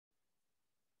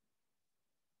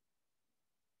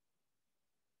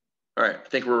All right, I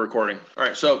think we're recording. All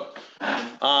right, so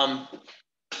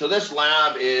so this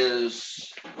lab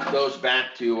goes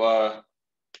back to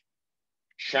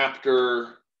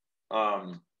chapter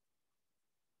 19.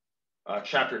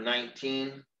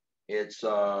 It's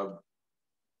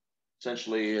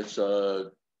essentially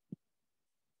the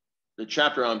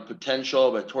chapter on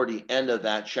potential, but toward the end of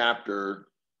that chapter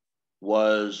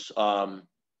was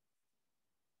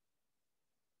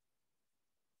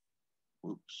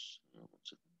oops,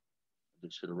 I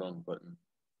just hit a wrong button.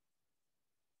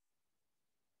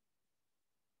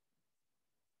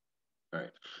 All right,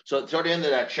 so toward the end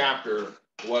of that chapter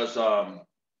was a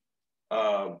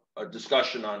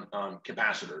discussion on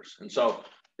capacitors. And so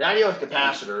the idea with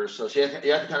capacitors, so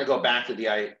you have to kind of go back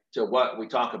to what we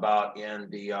talk about in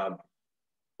the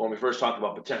when we first talked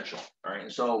about potential. All right,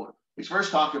 and so we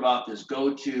first talked about this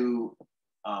go to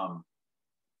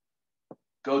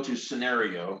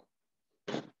scenario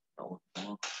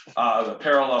the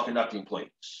parallel conducting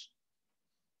plates.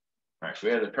 All right, so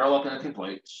we have the parallel conducting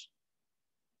plates.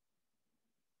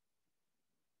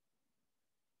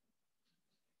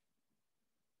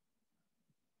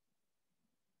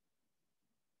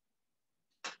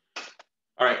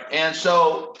 All right, and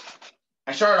so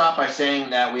I started off by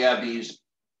saying that we have these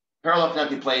parallel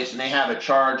conducting plates, and they have a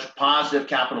charge, positive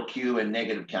capital Q and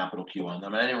negative capital Q on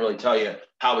them. And I didn't really tell you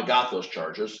how we got those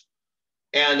charges.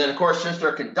 And then, of course, since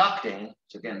they're conducting,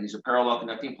 so again, these are parallel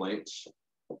conducting plates.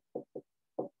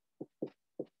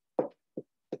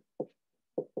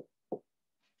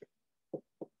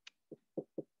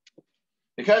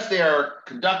 Because they are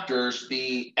conductors,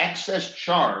 the excess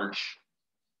charge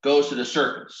goes to the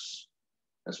surface.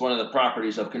 That's one of the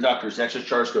properties of conductors. The excess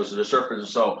charge goes to the surface. And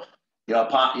so you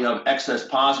have excess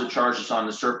positive charges on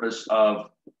the surface of,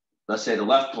 let's say, the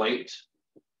left plate.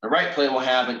 The right plate will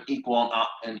have an equal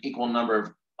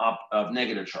number of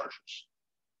negative charges.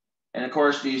 And of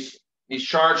course, these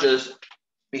charges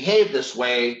behave this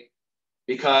way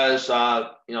because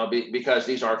because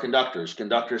these are conductors.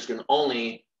 Conductors can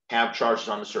only have charges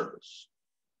on the surface.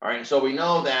 All right, and so we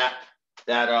know that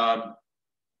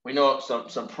we know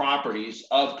some properties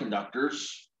of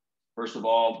conductors. First of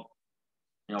all,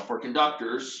 for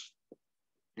conductors,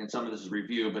 and some of this is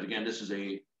review, but again, this is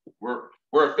we're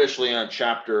officially on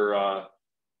chapter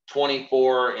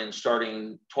 24 and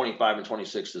starting 25 and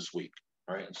 26 this week.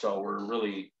 All right, and so we're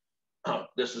really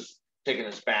this is taking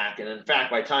us back. And in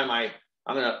fact, by the time I'm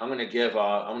gonna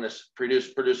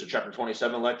produce a chapter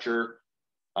 27 lecture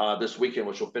this weekend,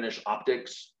 which will finish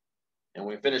optics. And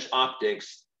when we finish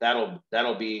optics, that'll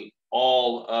be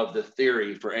all of the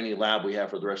theory for any lab we have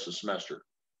for the rest of the semester.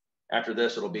 After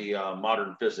this, it'll be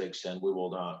modern physics, and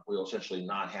we'll essentially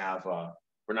not have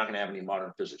we're not going to have any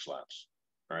modern physics labs.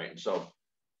 All right. So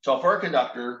for a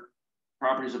conductor,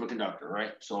 properties of a conductor,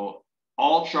 right? So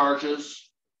all charges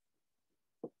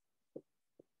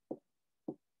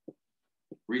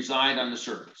reside on the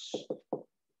surface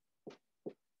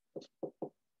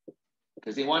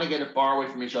because they want to get as far away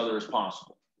from each other as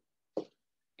possible.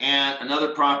 And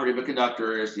another property of a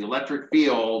conductor is the electric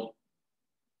field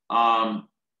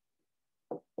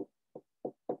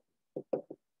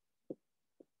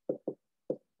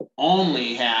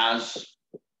only has,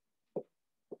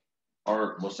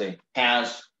 or we'll say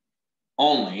has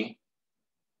only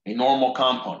a normal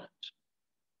component.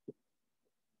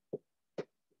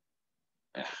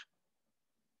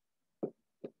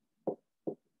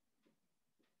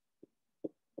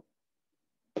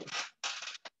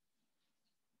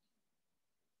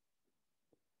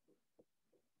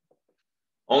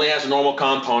 Only has a normal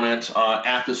component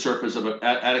at the surface of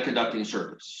at a conducting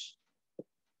surface.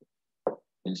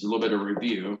 It's a little bit of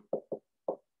review,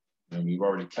 and we've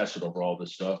already tested over all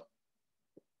this stuff.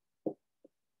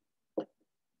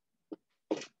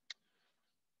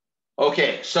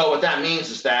 Okay, so what that means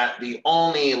is that the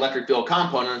only electric field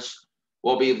components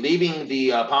will be leaving the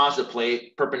positive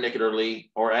plate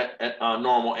perpendicularly or at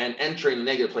normal and entering the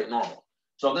negative plate normal.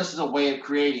 So this is a way of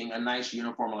creating a nice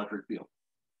uniform electric field.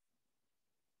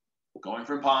 Going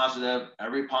from positive,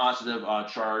 every positive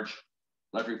charge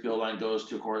electric field line goes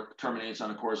to terminates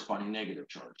on a corresponding negative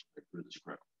charge through this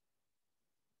crystal.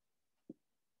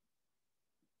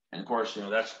 And of course,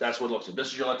 that's what it looks like. This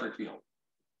is your electric field.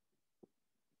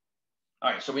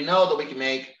 All right, so we know that we can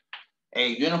make a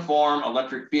uniform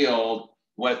electric field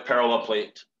with parallel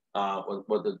plate,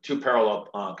 with the two parallel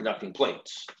conducting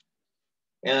plates.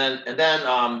 And then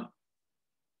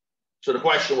so the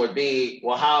question would be,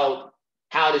 well, how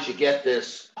did you get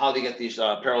this? How do you get these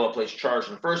parallel plates charged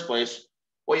in the first place?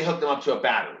 Well, you hook them up to a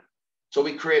battery. So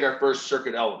we create our first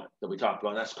circuit element that we talked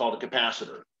about, and that's called a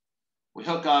capacitor. We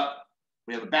have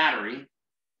a battery,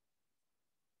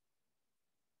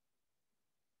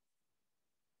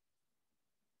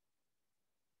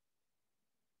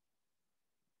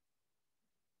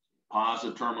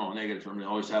 positive terminal, negative terminal. We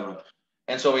always have a,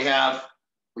 and so we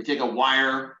take a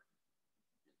wire,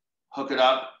 hook it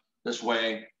up this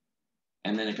way,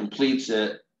 and then it completes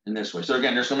it in this way. So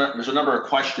again, there's a number of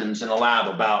questions in the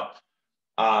lab about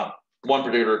one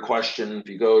particular question. If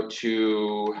you go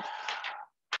to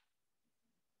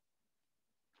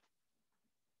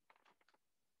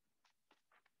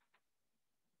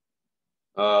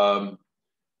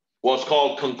well, it's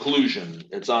called conclusion.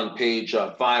 It's on page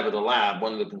 5 of the lab.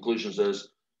 One of the conclusions is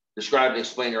describe and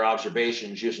explain your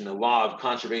observations using the law of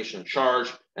conservation of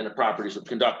charge and the properties of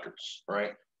conductors. All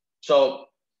right. So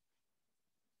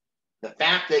the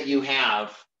fact that you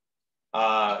have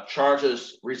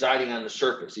charges residing on the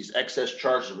surface, these excess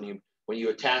charges, when you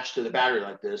attach to the battery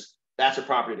like this, that's a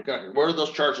property of the conductor. Where do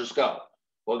those charges go?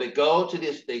 Well, they go to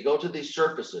these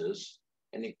surfaces,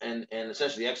 and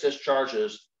essentially the excess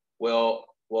charges will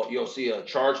you'll see a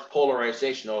charge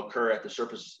polarization will occur at the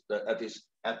surface at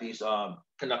these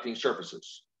conducting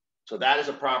surfaces. So that is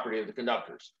a property of the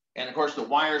conductors. And of course, the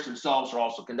wires themselves are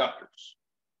also conductors.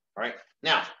 All right.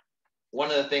 Now,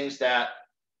 one of the things that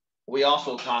we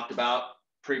also talked about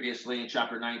previously in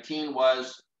chapter 19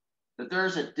 was that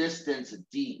there's a distance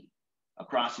D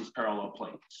across these parallel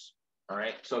plates. All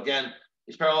right. So again,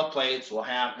 these parallel plates will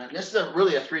have, and this is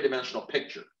really a three-dimensional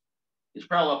picture. These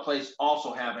parallel plates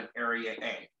also have an area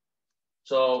A.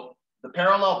 So the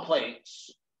parallel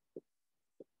plates,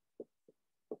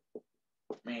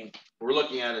 I mean, we're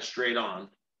looking at it straight on.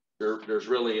 There's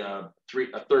really a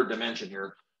third dimension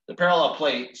here. The parallel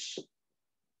plates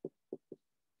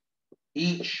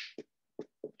each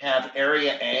have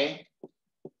area A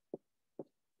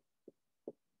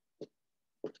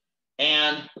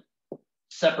and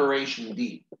separation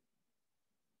D.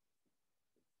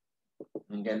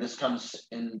 And again, this comes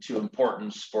into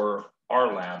importance for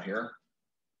our lab here.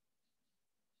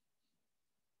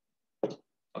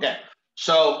 Okay,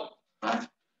 so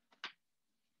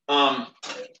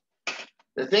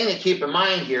the thing to keep in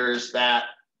mind here is that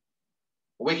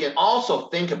we can also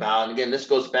think about, and again, this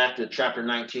goes back to chapter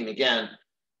 19 again,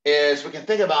 is we can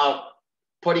think about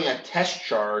putting a test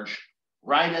charge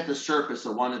right at the surface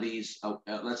of one of these,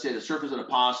 let's say the surface of a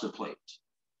positive plate.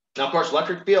 Now, of course,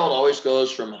 electric field always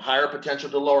goes from higher potential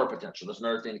to lower potential. That's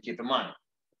another thing to keep in mind.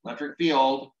 Electric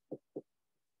field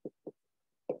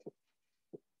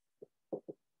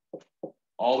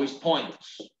always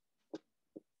points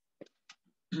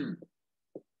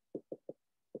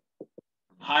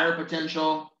higher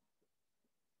potential.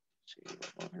 Let's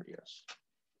see, here, yes.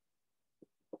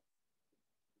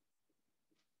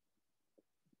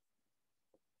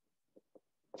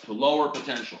 To lower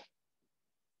potential.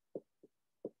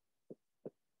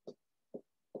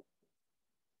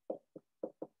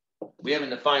 We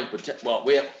haven't defined potential. Well,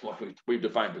 we've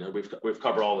defined potential. We've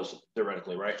covered all this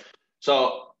theoretically, right?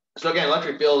 So again,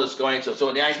 electric field is going to.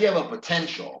 So the idea of a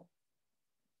potential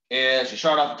is you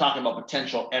start off talking about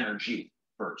potential energy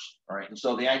first, all right? And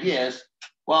so the idea is,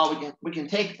 well, we can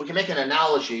make an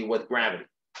analogy with gravity.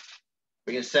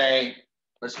 We can say,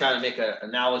 let's kind of make an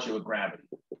analogy with gravity.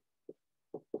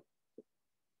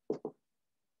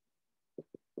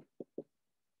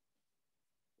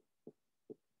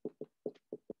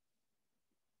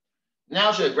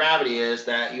 Analogy of gravity is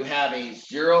that you have a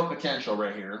zero potential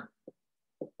right here,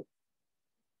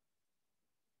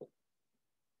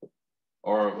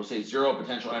 or we'll say zero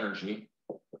potential energy.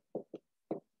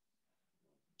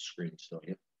 Screen still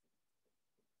here.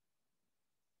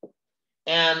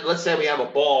 And let's say we have a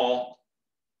ball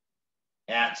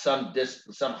at some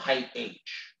height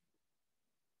h.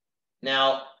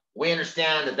 Now, we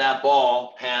understand that that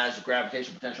ball has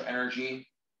gravitational potential energy.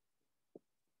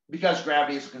 Because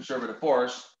gravity is a conservative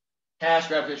force, has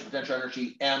gravitational potential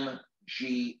energy mgh.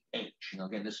 You know,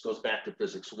 again, this goes back to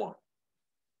physics 1.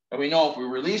 And we know if we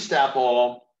release that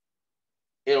ball,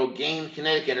 it'll gain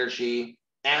kinetic energy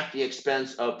at the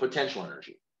expense of potential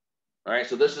energy. All right,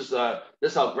 so this is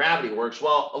how gravity works.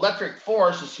 Well, electric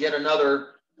force is yet another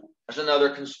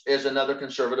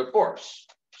conservative force.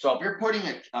 So if you're putting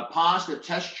a positive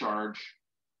test charge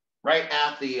right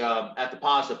at the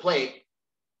positive plate,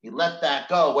 you let that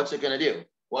go, what's it going to do?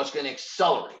 Well, it's going to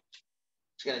accelerate.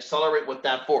 It's going to accelerate with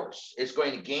that force. It's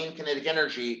going to gain kinetic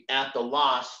energy at the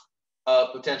loss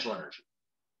of potential energy.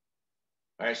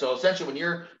 All right, so essentially when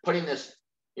you're putting this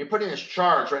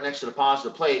charge right next to the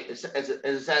positive plate, it's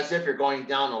as if you're going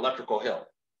down an electrical hill.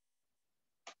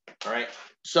 All right,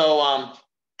 so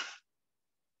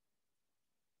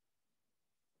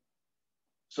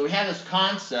so we have this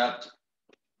concept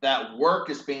that work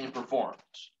is being performed.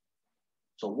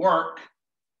 So work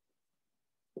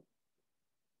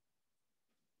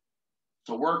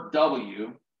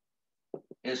W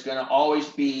is going to always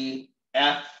be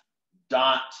F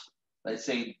dot, let's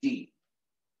say D,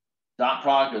 dot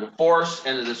product of the force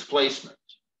and the displacement.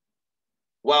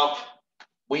 Well,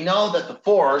 we know that the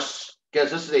force,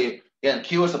 because this is again,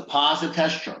 Q is a positive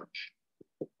test charge.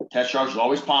 Test charge is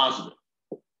always positive.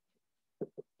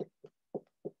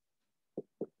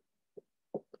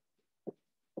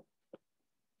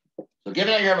 So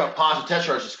given that you have a positive test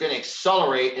charge, it's going to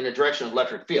accelerate in the direction of the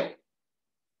electric field.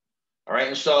 All right,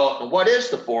 and so what is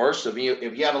the force? If you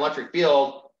have an electric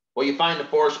field, well, you find the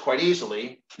force quite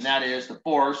easily, and that is the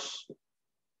force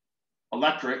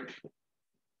electric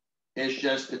is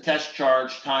just the test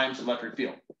charge times electric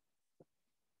field.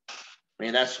 I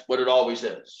mean, that's what it always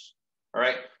is. All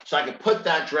right, so I can put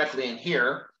that directly in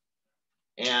here,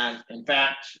 and in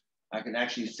fact, I can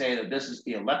actually say that this is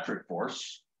the electric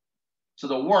force. So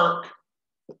the work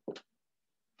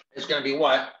is going to be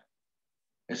what?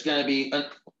 It's going to be,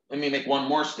 let me make one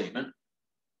more statement.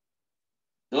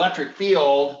 The electric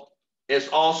field is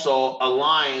also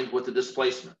aligned with the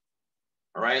displacement.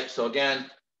 All right, so again,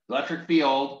 the electric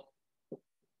field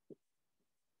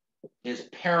is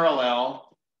parallel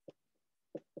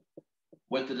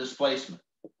with the displacement.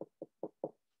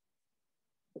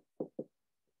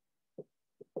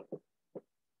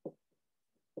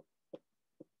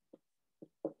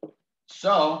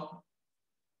 So,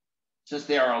 since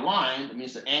they are aligned, it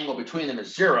means the angle between them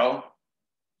is 0.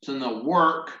 So then the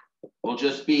work will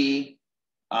just be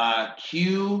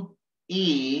QE,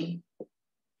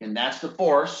 and that's the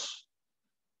force,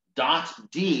 dot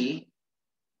D,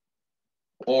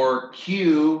 or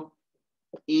QED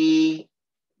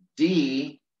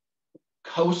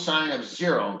cosine of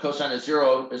 0. And cosine of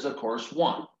 0 is, of course,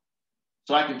 1.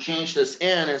 So I can change this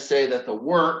in and say that the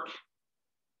work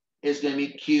is going to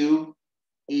be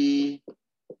QED.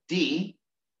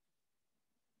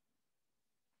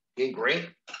 Okay, great.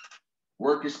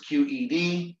 Work is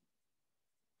QED.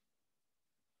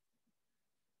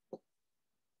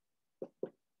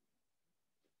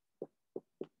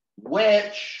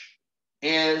 Which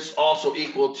is also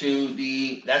equal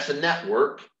to that's the net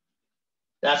work.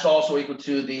 That's also equal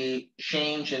to the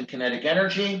change in kinetic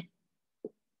energy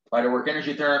by the work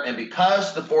energy theorem. And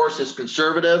because the force is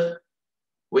conservative,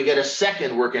 we get a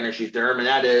second work energy theorem, and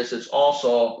that is it's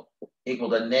also equal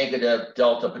to negative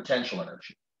delta potential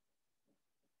energy.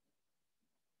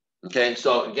 Okay,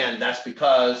 so again, that's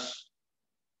because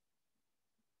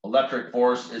electric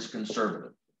force is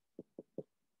conservative.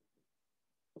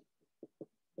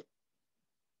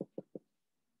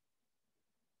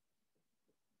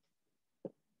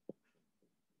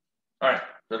 All right,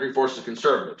 electric force is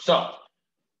conservative. So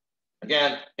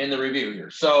again, in the review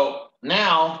here. So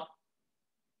now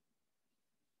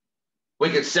we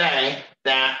could say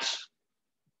that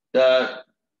the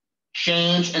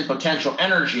change in potential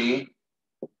energy,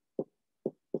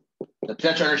 the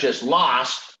potential energy that's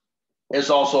lost, is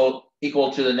also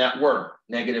equal to the net work,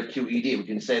 negative QED. We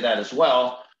can say that as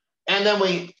well. And then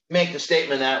we make the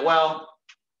statement that, well,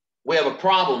 we have a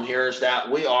problem here, is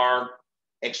that we are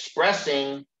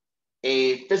expressing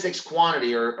a physics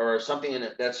quantity or something in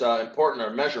it that's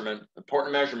important measurement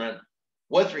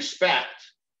with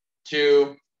respect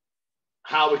to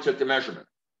how we took the measurement.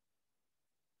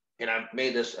 And I've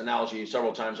made this analogy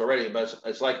several times already, but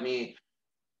it's like me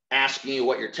asking you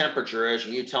what your temperature is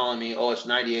and you telling me, oh, it's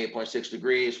 98.6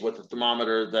 degrees with the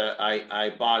thermometer that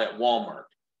I bought at Walmart,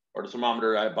 or the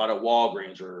thermometer I bought at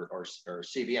Walgreens or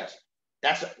CVS.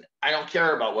 I don't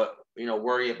care about what,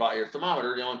 worry about your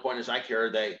thermometer. The only point is I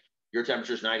care that your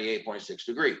temperature is 98.6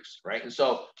 degrees, right? And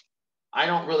so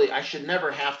I should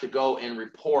never have to go and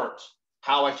report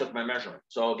how I took my measurement.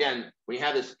 So again, we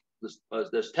have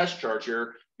this test charge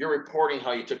here, you're reporting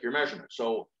how you took your measurement.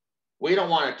 So we don't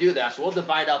want to do that. So we'll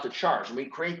divide out the charge and we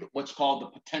create what's called the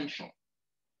potential.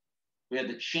 We have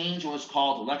the change in what's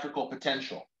called electrical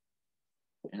potential.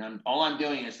 And all I'm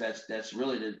doing is that's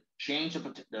really the change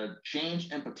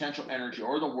in potential energy,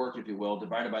 or the work, if you will,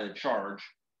 divided by the charge.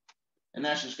 And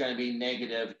that's just going to be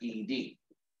negative ED.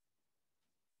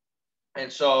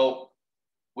 And so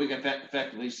we can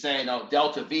effectively say, no,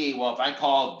 delta V, well, if I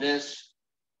call this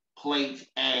plate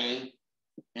A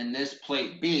and this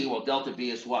plate B, well, delta V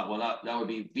is what? Well, that would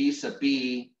be V sub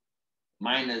B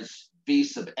minus V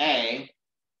sub A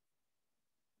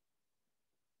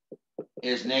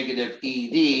is negative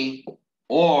ED,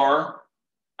 or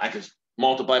I could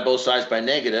multiply both sides by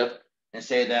negative and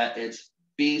say that it's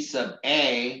V sub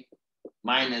A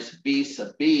minus V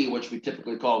sub B, which we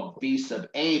typically call V sub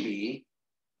AB,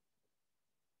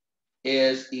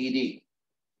 is ED.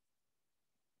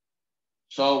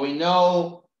 So we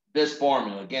know this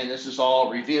formula. Again, this is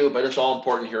all review, but it's all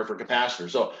important here for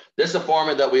capacitors. So this is a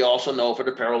formula that we also know for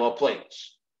the parallel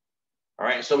plates. All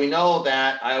right, so we know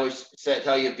that I always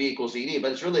tell you V equals ED,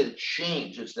 but it's really the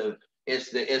change. It's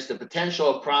the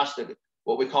potential across the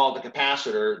what we call the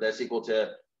capacitor that's equal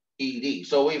to ED.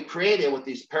 So we've created with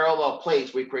these parallel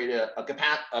plates, we created a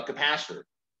capacitor.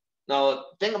 Now, the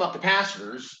thing about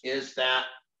capacitors is that,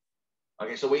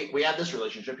 okay, so we have this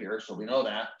relationship here, so we know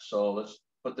that. So let's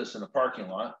put this in a parking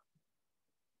lot.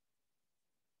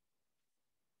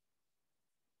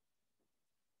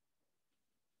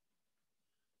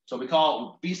 So we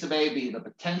call V sub A be the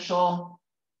potential,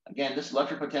 again, this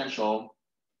electric potential,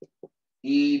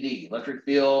 ED, electric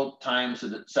field times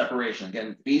the separation.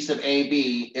 Again, V sub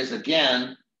AB is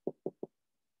again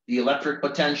the electric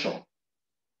potential,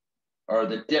 or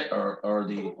the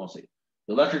the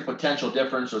electric potential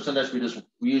difference, or sometimes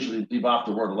we usually leave off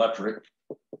the word electric.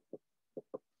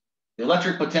 The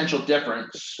electric potential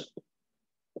difference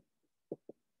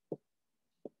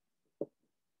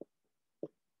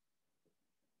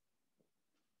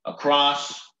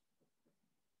across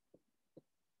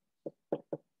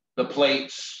the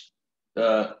plates,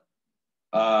 the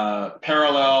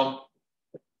parallel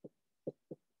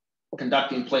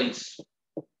conducting plates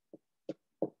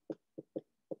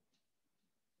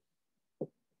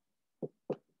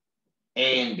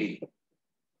A and B.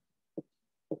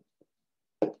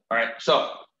 All right, so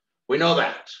we know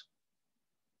that.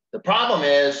 The problem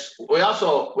is we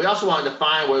also want to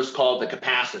define what is called the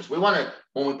capacitance. We want to,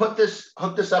 when we hook this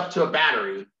up to a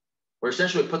battery, we're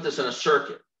essentially put this in a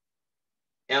circuit.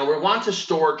 And we want to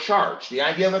store charge. The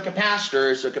idea of a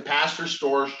capacitor is a capacitor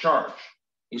stores charge.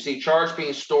 You see charge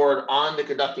being stored on the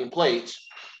conducting plates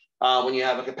when you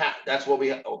have a capacitor. That's what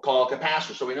we call a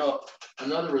capacitor. So we know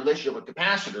another relationship with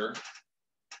capacitor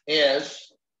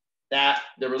is that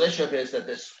the relationship is that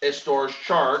it stores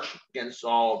charge. Again, it's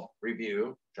all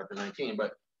review, chapter 19,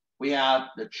 but we have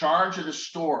the charge that is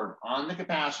stored on the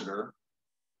capacitor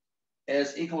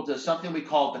is equal to something we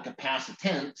call the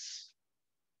capacitance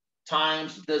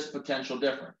times this potential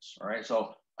difference. All right,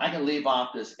 so I can leave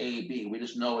off this AB. We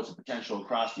just know it's a potential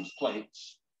across these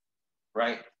plates,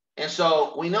 right? And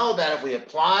so we know that if we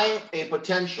apply a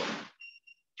potential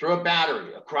through a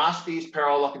battery across these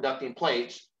parallel conducting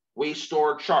plates, we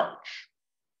store charge.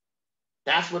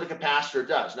 That's what a capacitor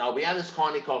does. Now, we have this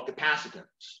quantity called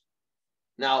capacitance.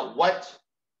 Now, what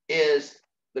is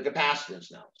the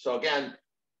capacitance now? So again,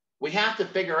 we have to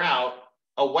figure out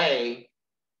a way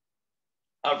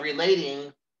of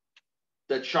relating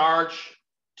the charge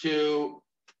to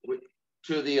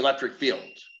the electric field.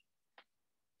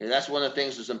 And that's one of the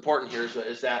things that's important here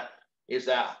is that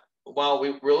well,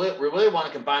 we really want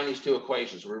to combine these two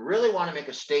equations. We really want to make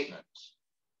a statement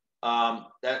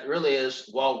that really is,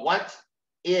 well, what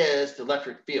is the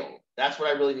electric field? That's what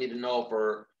I really need to know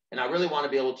and I really want to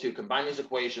be able to combine these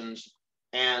equations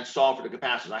and solve for the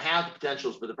capacitors. I have the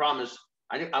potentials, but the problem is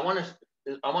I want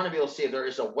to be able to see if there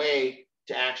is a way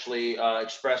to actually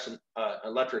express an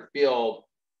electric field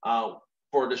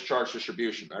for this charge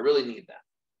distribution. I really need that.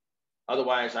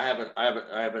 Otherwise, I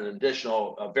have an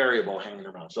additional variable hanging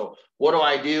around. So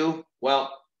what do?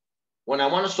 Well, when I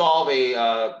want to solve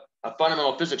a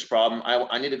fundamental physics problem,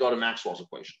 I need to go to Maxwell's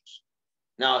equations.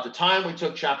 Now, at the time we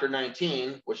took chapter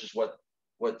 19, which is what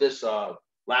this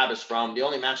lab is from, the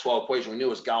only Maxwell equation we knew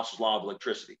was Gauss's law of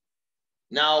electricity.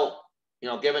 Now,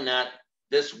 given that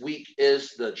this week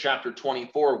is the chapter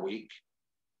 24 week,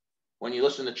 when you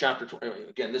listen to chapter,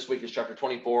 again, this week is chapter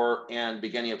 24 and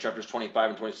beginning of chapters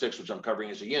 25 and 26, which I'm covering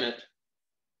as a unit.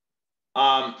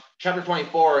 Chapter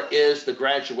 24 is the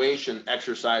graduation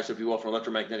exercise, if you will, from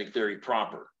electromagnetic theory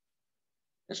proper.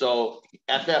 And so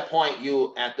at that point,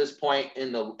 at this point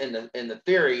in the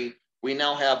theory, we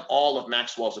now have all of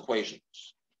Maxwell's equations.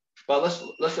 But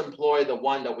let's employ the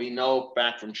one that we know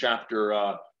back from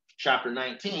chapter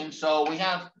 19. So we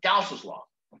have Gauss's law.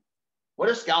 What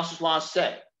does Gauss's law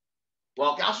say?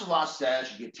 Well, Gauss's law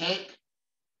says you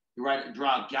draw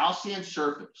a Gaussian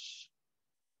surface,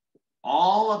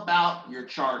 all about your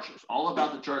charges, all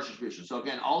about the charge distribution. So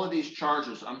again, all of these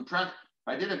charges, if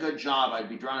I did a good job, I'd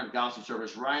be drawing a Gaussian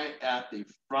surface right at the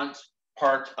front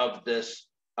part of this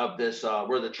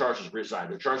where the charges reside.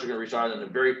 The charges are going to reside on the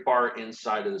very far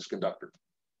inside of this conductor.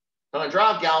 So I'm going to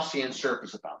draw a Gaussian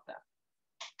surface about that.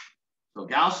 So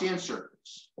Gaussian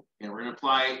surface, and we're going to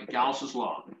apply Gauss's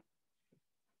law.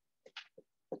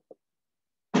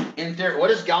 In theory, what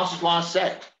does Gauss's law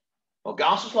say? Well,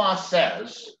 Gauss's law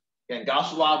says, again,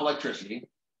 Gauss's law of electricity,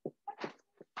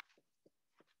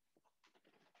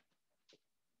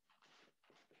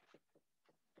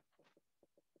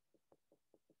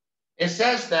 it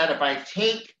says that if I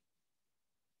take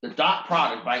the dot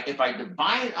product by, if I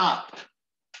divide up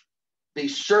the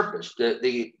surface,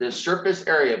 the surface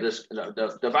area of this,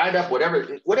 divide up whatever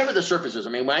the surface is. I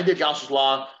mean, when I did Gauss's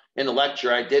law in the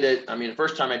lecture, I did it. I mean, the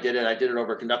first time I did it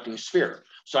over a conducting sphere.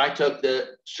 So I took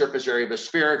the surface area of a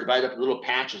sphere, divided up little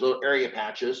patches, little area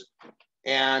patches,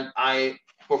 and I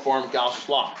performed Gauss's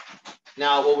law.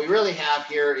 Now, what we really have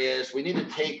here is we need to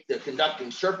take the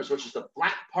conducting surface, which is the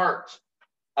flat part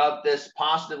of this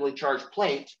positively charged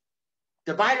plate,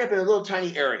 divide it up into little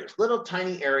tiny areas, little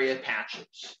tiny area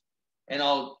patches. And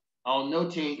I'll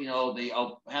notate, you know,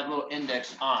 I'll have a little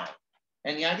index I.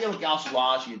 And the idea with Gauss's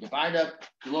law is you divide up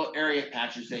the little area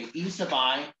patches, say E sub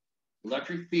I,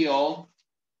 electric field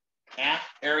at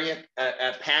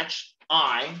patch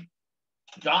I,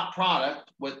 dot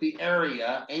product with the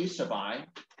area A sub I,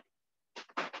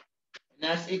 and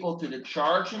that's equal to the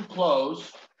charge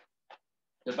enclosed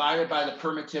divided by the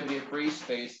permittivity of free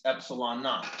space epsilon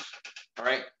naught. All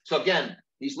right. So again,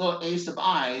 these little A sub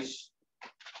I's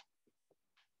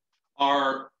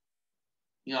are,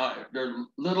 you know, they're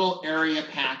little area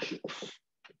patches.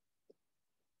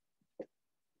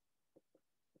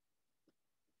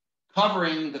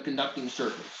 Covering the conducting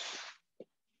surface.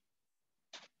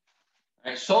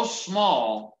 All right, so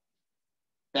small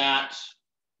that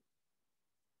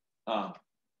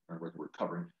we're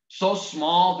covering. So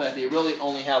small that they really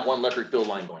only have one electric field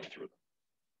line going through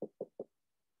them.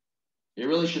 They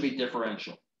really should be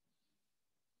differential.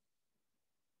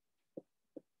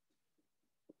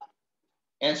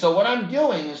 And so what I'm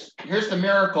doing is, here's the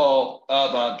miracle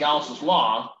of Gauss's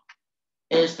law,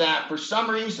 is that for some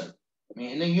reason, I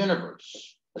mean, in the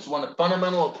universe, this is one of the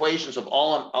fundamental equations of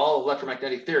all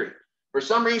electromagnetic theory. For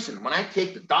some reason, when I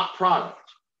take the dot product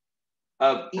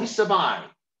of E sub I,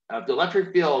 of the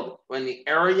electric field when the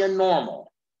area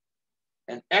normal,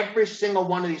 and every single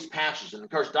one of these patches, and of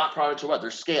course, dot products are what? They're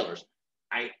scalars.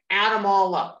 I add them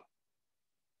all up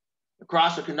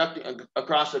across a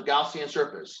Gaussian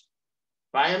surface.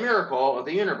 By a miracle of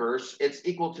the universe, it's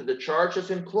equal to the charge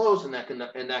that's enclosed in that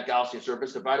Gaussian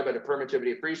surface divided by the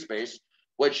permittivity of free space,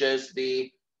 which is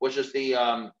a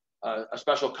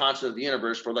special constant of the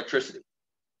universe for electricity.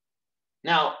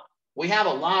 Now, we have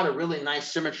a lot of really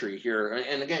nice symmetry here,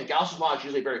 and again, Gauss's law is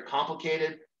usually very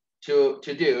complicated to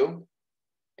do,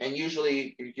 and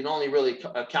usually you can only really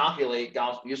calculate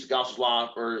use of Gauss's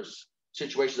law for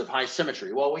situations of high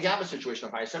symmetry. Well, we have a situation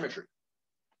of high symmetry.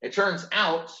 It turns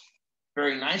out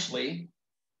very nicely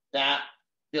that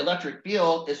the electric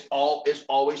field is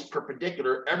always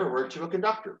perpendicular everywhere to a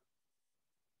conductor.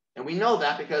 And we know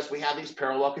that because we have these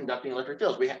parallel conducting electric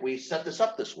fields. We set this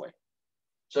up this way.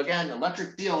 So again, the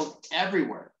electric field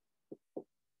everywhere.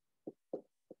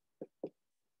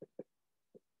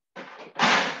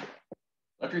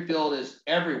 Electric field is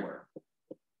everywhere.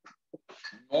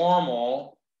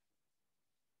 Normal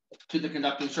to the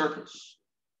conducting surface.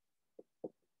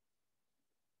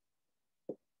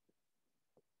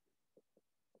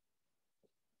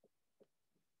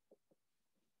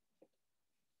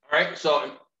 All right,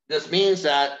 so this means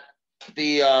that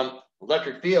the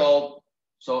electric field,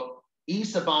 so E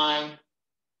sub I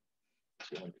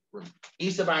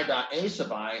dot A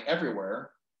sub I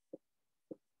everywhere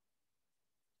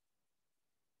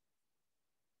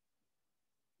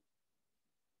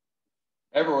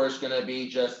is going to be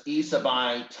just E sub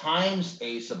I times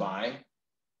A sub I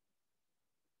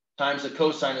times the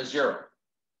cosine of 0.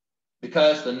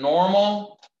 Because the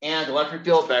normal and electric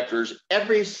field vectors,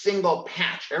 every single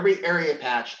patch, every area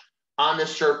patch on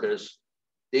this surface,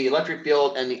 the electric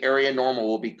field and the area normal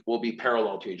will be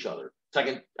parallel to each other. So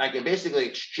I can basically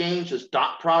exchange this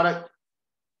dot product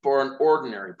for an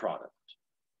ordinary product.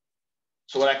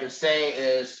 So what I can say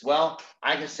is, well,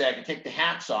 I can take the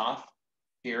hats off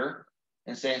here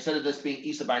and say, instead of this being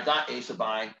E sub I dot A sub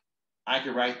I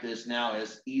could write this now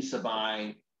as E sub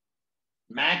I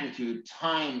magnitude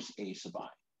times A sub I.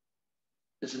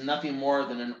 This is nothing more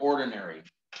than an ordinary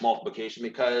multiplication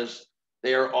because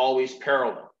they are always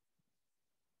parallel.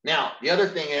 Now, the other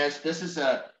thing is this is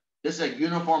a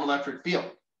uniform electric field.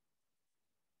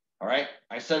 All right,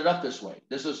 I set it up this way.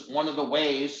 This is one of the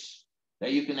ways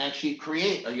that you can actually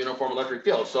create a uniform electric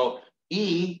field. So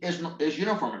E is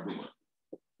uniform everywhere.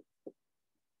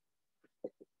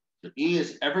 So E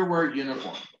is everywhere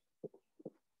uniform.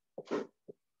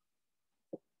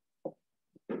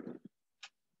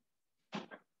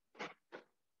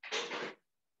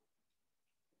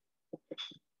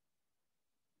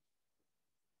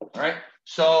 All right,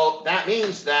 so that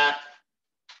means that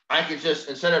I could just,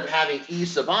 instead of having E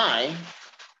sub I,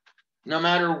 no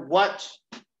matter what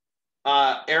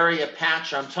area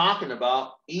patch I'm talking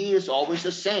about, E is always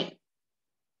the same.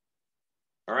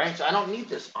 All right, so I don't need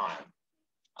this ion.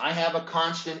 I have a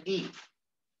constant E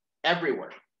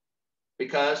everywhere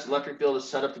because the electric field is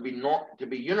set up to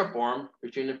be uniform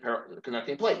between the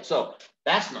connecting plates. So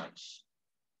that's nice.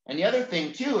 And the other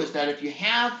thing too is that if you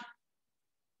have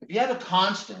a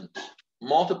constant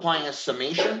multiplying a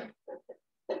summation,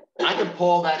 I can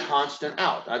pull that constant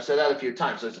out. I've said that a few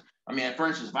times. I mean, for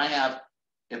instance, if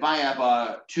I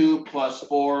have 2 plus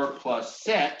 4 plus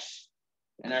 6,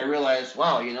 and I realize,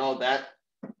 wow, you know, that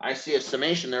I see a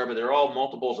summation there, but they're all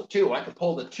multiples of 2. I could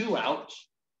pull the 2 out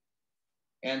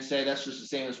and say that's just the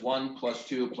same as 1 plus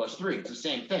 2 plus 3. It's the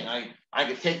same thing. I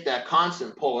could take that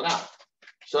constant and pull it out.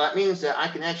 So that means that I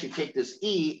can actually take this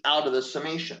E out of the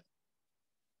summation.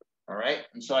 All right,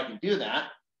 and so I can do that,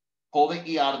 pull the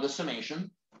E out of the summation,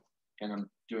 and I'm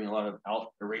doing a lot of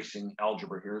erasing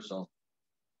algebra here, so,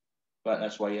 but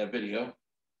that's why you have video.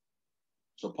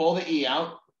 So pull the E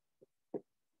out.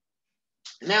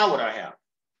 Now what do I have?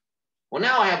 Well,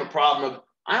 now I have a problem of,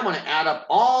 I want to add up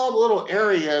all the little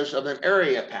areas of an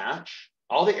area patch,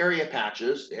 all the area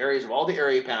patches, the areas of all the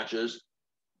area patches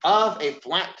of a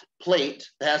flat plate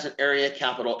that has an area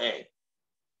capital A.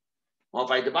 Well,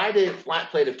 if I divide a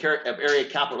flat plate of area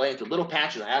capital A into little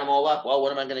patches, I add them all up, well,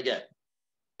 what am I going to get?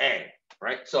 A,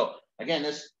 right? So again,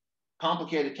 this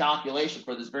complicated calculation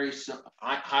for this very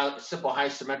simple high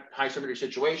symmetry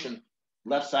situation,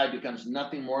 left side becomes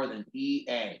nothing more than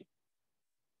EA.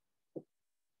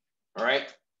 All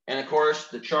right, and of course,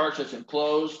 the charge that's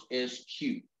enclosed is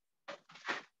Q.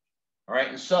 All right,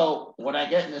 and so what I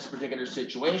get in this particular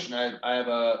situation, I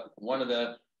have one of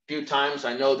the few times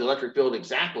I know the electric field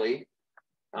exactly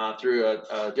through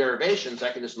derivations.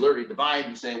 I can just literally divide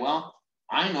and say, well,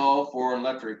 I know for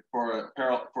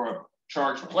a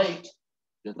charged plate,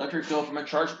 the electric field from a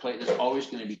charged plate is always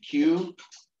going to be Q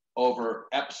over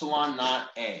epsilon naught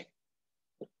A.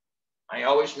 I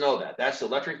always know that. That's the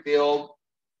electric field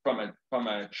from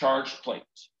a charged plate.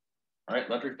 All right,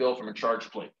 electric field from a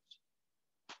charged plate.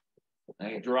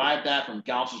 I derive that from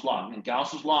Gauss's law. I mean,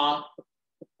 Gauss's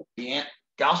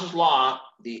law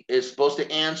is supposed to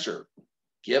answer,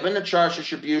 given the charge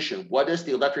distribution, what is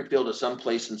the electric field at some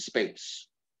place in space,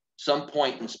 some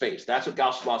point in space? That's what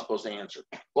Gauss's law is supposed to answer.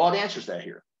 Well, it answers that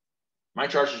here. My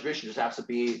charge distribution just has to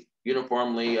be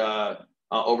uniformly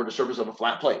over the surface of a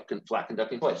flat plate, flat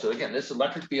conducting plate. So again, this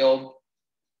electric field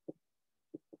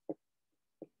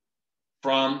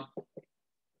from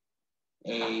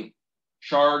a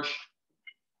charged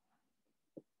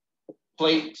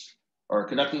plate or a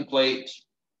conducting plate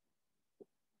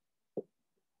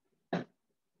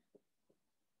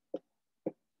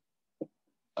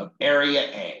of area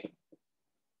A.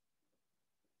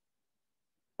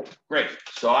 Great,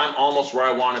 so I'm almost where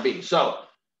I want to be. So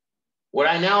what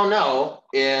I now know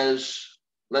is,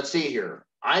 let's see here,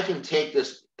 I can take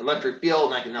this electric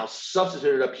field and I can now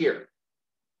substitute it up here.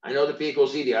 I know that B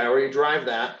equals ED, I already derived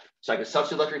that, so I can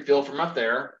substitute electric field from up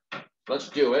there. Let's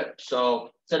do it. So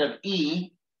instead of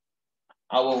E,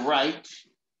 I will write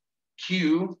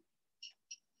Q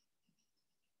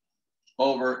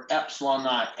over epsilon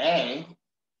naught A,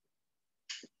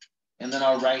 and then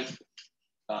I'll write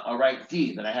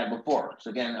D that I had before. So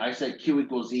again, I said Q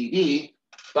equals ED,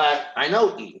 but I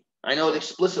know E. I know it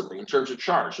explicitly in terms of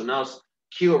charge. So now it's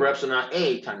Q over epsilon naught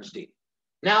A times D.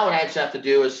 Now what I just have to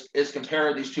do is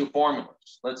compare these two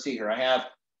formulas. Let's see here.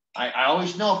 I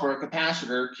always know for a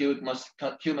capacitor, Q must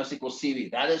equal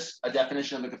CV. That is a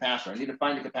definition of a capacitor. I need to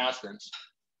find the capacitance.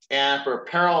 And for a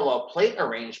parallel plate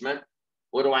arrangement,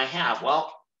 what do I have?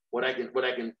 Well, what I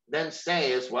can then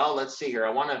say is, well, let's see here.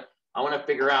 I want to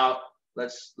figure out.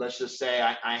 Let's just say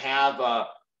I have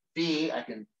B. I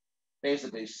can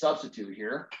basically substitute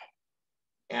here,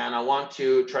 and I want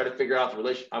to try to figure out the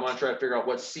relation. I want to try to figure out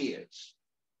what C is.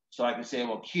 So I can say,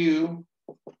 well, Q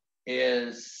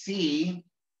is C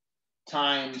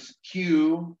times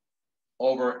Q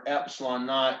over epsilon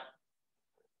naught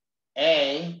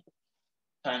A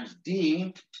times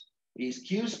D. These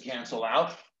Q's cancel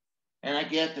out, and I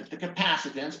get that the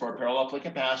capacitance for a parallel plate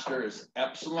capacitor is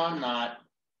epsilon naught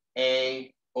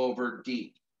A over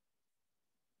D.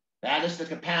 That is the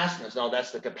capacitance. Now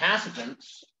that's the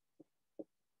capacitance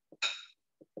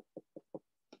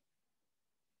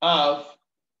of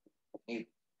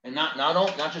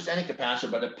not just any capacitor,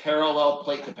 but a parallel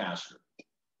plate capacitor.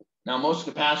 Now, most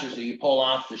capacitors that you pull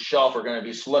off the shelf are going to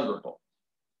be cylindrical.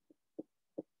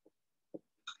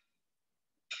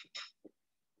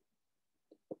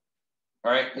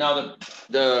 All right. Now,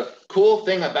 the cool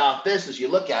thing about this is you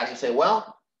look at it and say,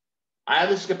 well, I have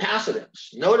this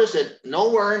capacitance. Notice that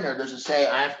nowhere in there does it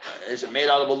say is it made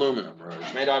out of aluminum or is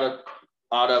it made out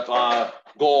of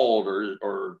gold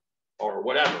or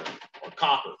whatever. or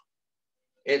copper.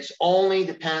 It only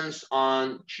depends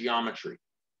on geometry.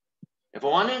 If I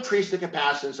want to increase the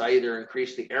capacitance, I either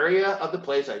increase the area of the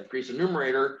plates, I increase the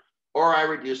numerator, or I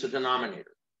reduce the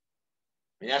denominator.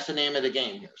 I mean, that's the name of the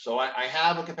game here. So I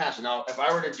have a capacitor. Now, if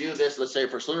I were to do this, let's say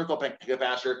for cylindrical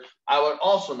capacitor, I would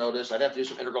also notice I'd have to do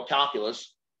some integral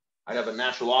calculus. I'd have a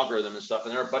natural logarithm and stuff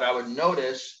in there, but I would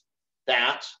notice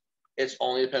that it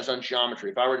only depends on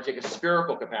geometry. If I were to take a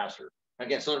spherical capacitor,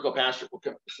 again, cylindrical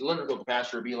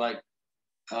capacitor would be like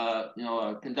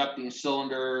a conducting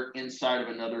cylinder inside of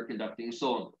another conducting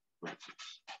cylinder, for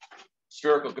instance.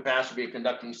 Spherical capacitor would be a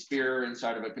conducting sphere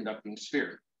inside of a conducting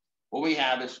sphere. What we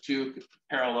have is two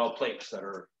parallel plates that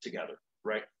are together,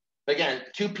 right? Again,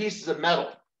 two pieces of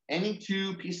metal, any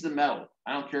two pieces of metal,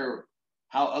 I don't care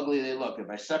how ugly they look. If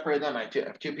I separate them, I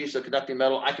have two pieces of conducting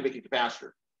metal, I can make a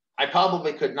capacitor. I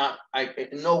probably could not,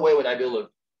 in no way would I be able to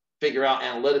figure out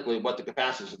analytically what the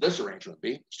capacitance of this arrangement would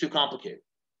be. It's too complicated.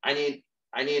 I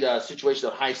need a situation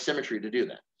of high symmetry to do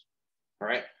that. All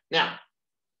right. Now,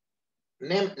 the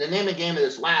name of the game of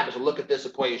this lab is to look at this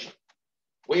equation.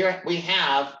 We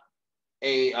have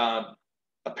a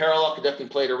parallel conducting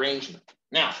plate arrangement.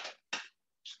 Now,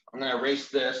 I'm going to erase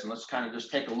this and let's kind of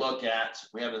just take a look at.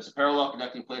 We have this parallel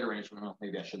conducting plate arrangement. Well,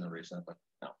 maybe I shouldn't erase that, but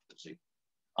no, let's see.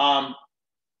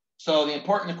 So the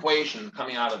important equation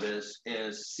coming out of this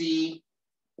is C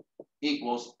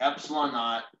equals epsilon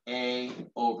naught A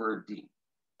over D.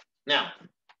 Now,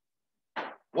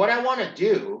 what I want to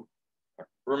do,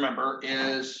 remember,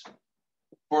 is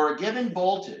for a given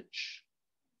voltage,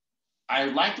 I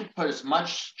like to put as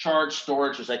much charge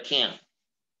storage as I can.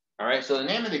 All right, so the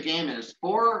name of the game is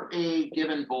for a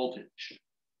given voltage.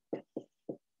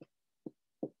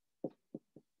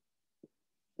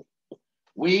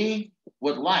 We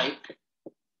would like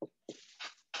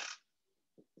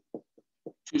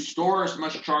to store as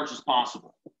much charge as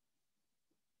possible.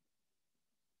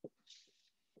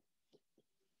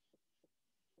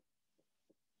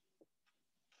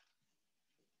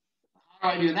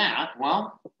 How do I do that?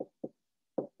 Well,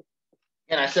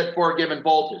 and I said for a given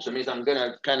voltage. That means I'm going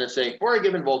to kind of say for a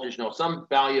given voltage, some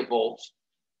value of volts.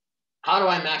 How do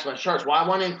I maximize charge? Well, I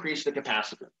want to increase the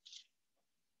capacitance.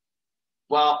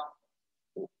 Well,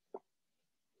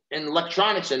 in the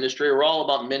electronics industry, we're all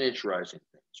about miniaturizing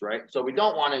things, right? So we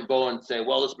don't want to go and say,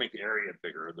 well, let's make the area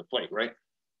bigger of the plate, right?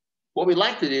 What we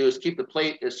like to do is keep the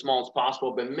plate as small as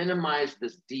possible, but minimize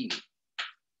this D.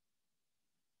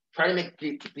 Try to make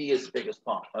D as big as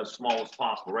small as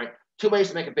possible, right? Two ways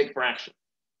to make a big fraction.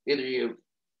 Either you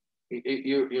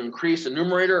increase the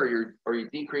numerator or you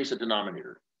decrease the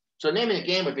denominator. So the name of the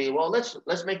game would be, well, let's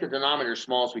make the denominator as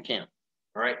small as we can.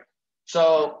 All right.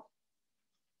 So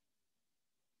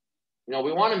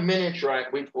we want to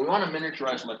miniaturize. We want to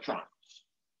miniaturize electronics.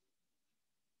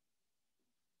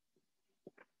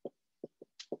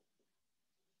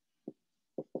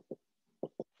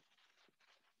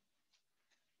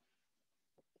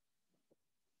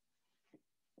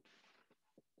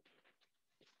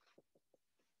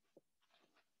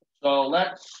 So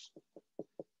let's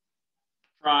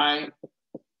try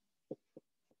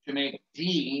to make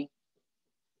D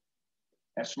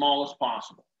as small as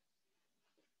possible.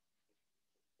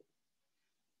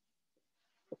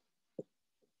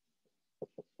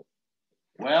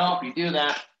 Well, if you do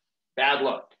that, bad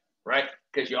luck, right?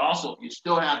 Because you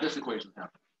still have this equation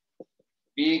happening.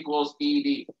 B equals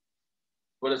ED.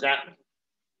 What does that mean?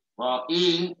 Well,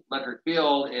 E, electric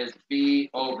field, is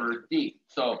B over D.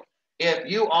 So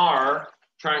if you are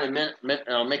trying to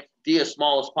make D as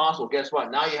small as possible, guess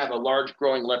what? Now you have a large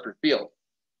growing electric field.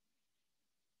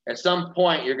 At some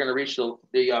point, you're going to reach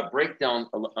the breakdown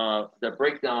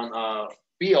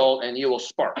field, and you will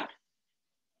spark.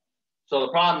 So the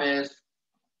problem is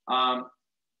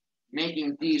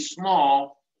making D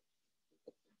small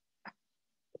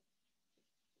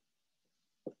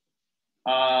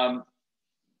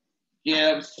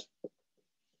gives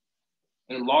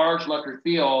a large electric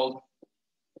field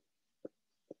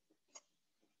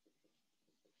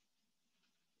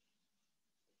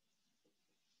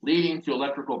leading to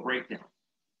electrical breakdown.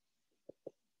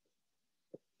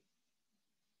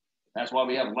 That's why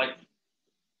we have lightning.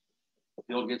 The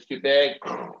field gets too big,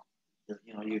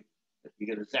 you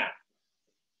get a zap.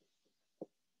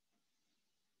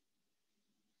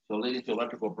 So leading to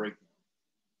electrical breakdown.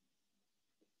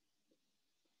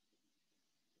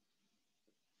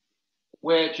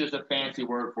 Which is a fancy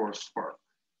word for a spark.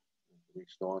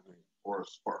 Or a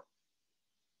spark.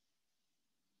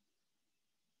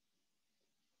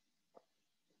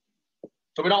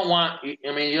 So we don't want,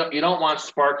 you don't want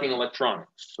sparking electronics.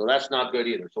 So that's not good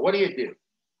either. So what do you do?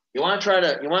 You want to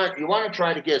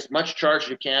try to get as much charge as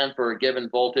you can for a given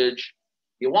voltage.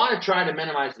 You want to try to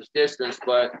minimize this distance,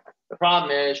 but the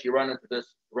problem is you run into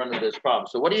this problem.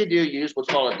 So what do? You use what's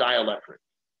called a dielectric.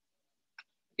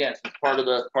 Again, it's part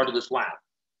of this lab.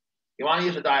 You want to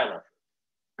use a dielectric.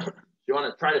 You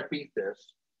want to try to beat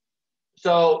this.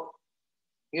 So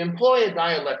you employ a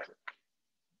dielectric.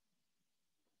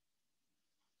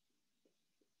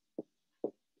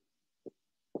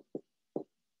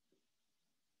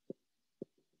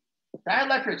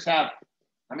 Dielectrics have,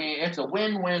 I mean, it's a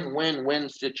win-win-win-win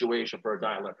situation for a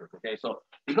dielectric, okay? So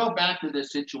you go back to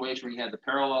this situation where you had the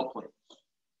parallel plates.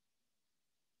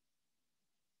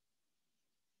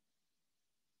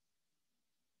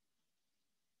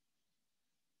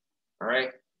 All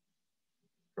right?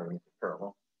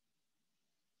 Parallel.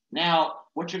 Now,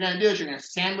 what you're going to do is you're going to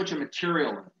sandwich a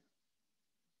material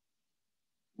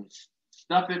in.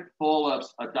 Stuff it full of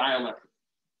a dielectric.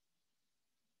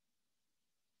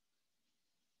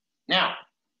 Now,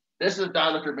 this is a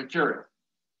dielectric material.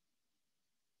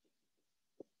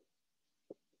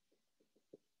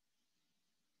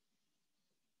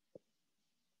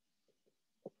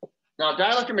 Now,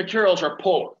 dielectric materials are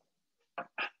polar.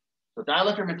 So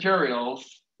dielectric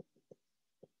materials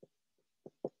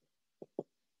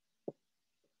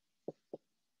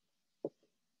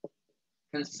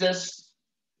consist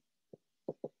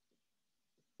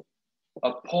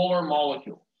of polar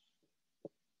molecules.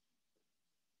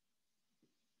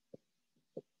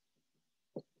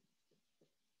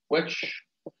 Which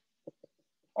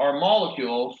are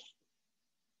molecules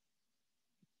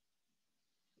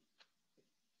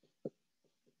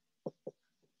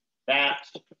that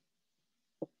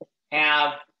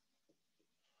have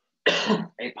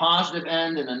a positive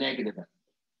end and a negative end.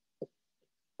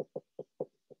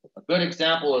 A great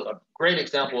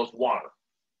example is water.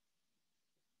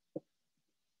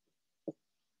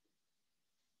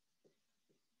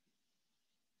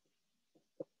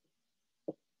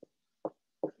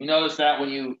 You notice that when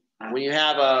you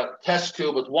have a test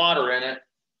tube with water in it,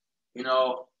 you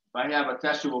know, if I have a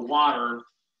test tube with water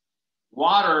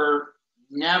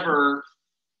never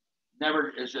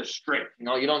is just straight. You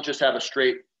know, you don't just have a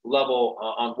straight level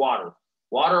on water.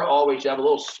 Water always, you have a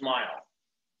little smile.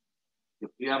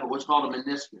 You have what's called a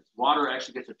meniscus. Water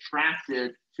actually gets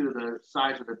attracted to the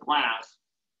sides of the glass,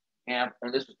 and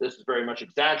this is very much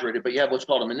exaggerated, but you have what's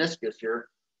called a meniscus here,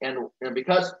 and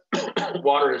because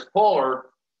water is polar,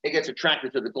 it gets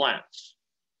attracted to the glass.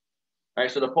 All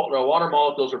right, so the water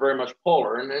molecules are very much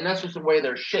polar, and that's just the way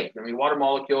they're shaped. I mean, water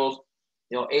molecules,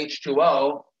 you know,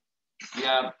 H2O,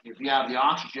 if you have the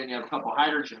oxygen, you have a couple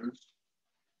hydrogens.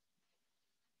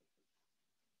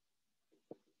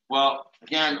 Well,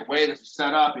 again, the way this is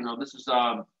set up, you know, this is it's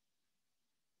a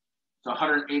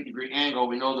 180-degree angle.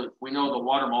 We know the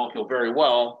water molecule very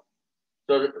well.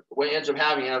 So what it ends up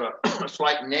having, you have a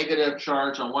slight negative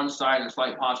charge on one side and a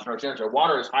slight positive charge on the other side.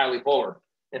 Water is highly polar.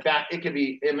 In fact,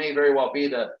 it may very well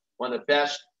be one of the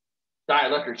best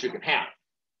dielectrics you can have.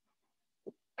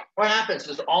 What happens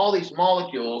is all these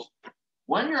molecules,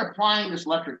 when you're applying this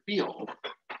electric field,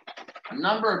 a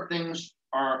number of things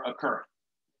are occurring.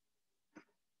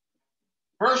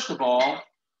 First of all,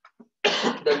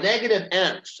 the negative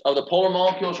ends of the polar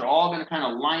molecules are all going to kind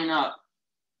of line up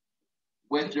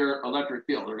with your electric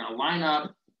field. They're going to line up,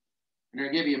 and they're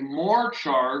going to give you more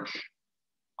charge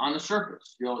on the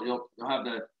surface. You'll have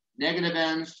the negative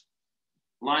ends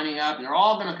lining up, and they're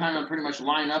all going to kind of pretty much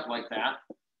line up like that.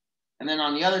 And then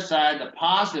on the other side, the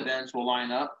positive ends will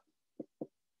line up.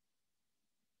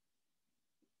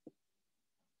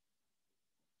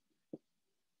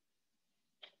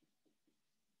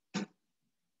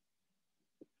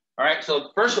 All right, so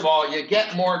first of all, you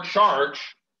get more charge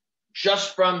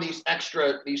just from these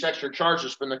extra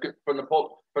charges from the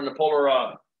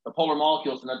polar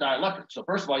molecules in the dielectric. So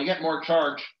first of all, you get more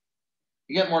charge.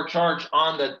 You get more charge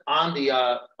on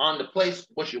the place,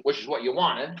 which is what you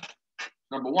wanted.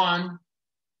 Number one.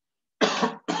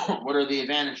 What are the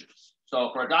advantages? So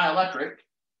for a dielectric,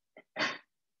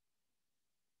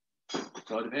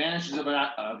 the advantages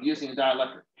of using a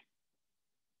dielectric.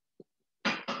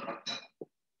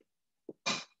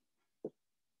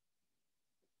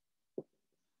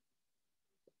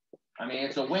 I mean,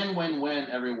 it's a win-win-win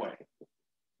every way.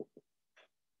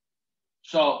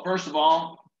 So first of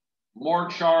all, more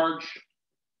charge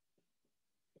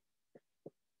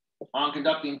on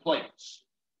conducting plates.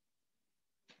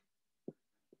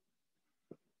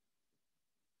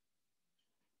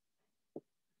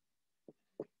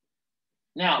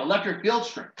 Now, electric field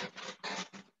strength.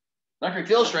 Electric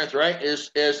field strength, right, is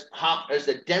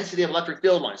the density of electric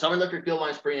field lines. How many electric field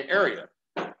lines per unit area?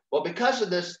 Well, because of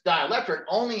this dielectric,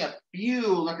 only a few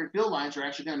electric field lines are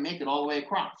actually going to make it all the way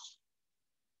across.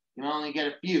 You only get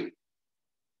a few.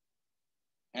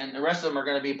 And the rest of them are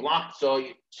going to be blocked. So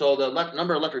the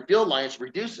number of electric field lines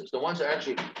reduces. The ones that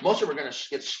actually, most of them are going to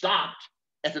get stopped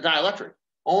at the dielectric.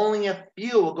 Only a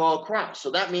few will go across.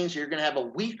 So that means you're going to have a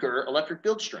weaker electric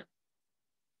field strength.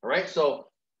 All right, so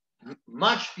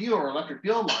much fewer electric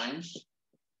field lines.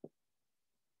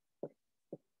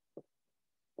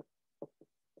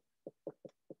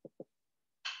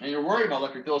 And you're worried about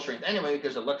electric field strength anyway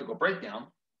because of electrical breakdown.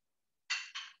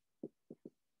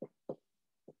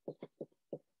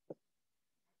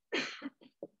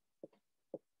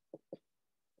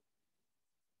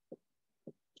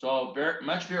 So very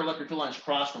much fewer electric field lines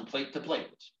cross from plate to plate.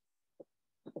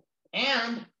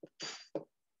 And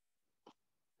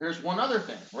there's one other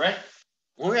thing, right?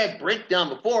 When we had breakdown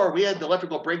before, we had the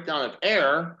electrical breakdown of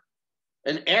air,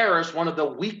 and air is one of the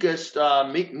weakest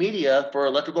media for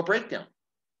electrical breakdown.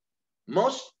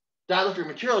 Most dielectric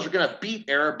materials are going to beat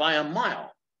air by a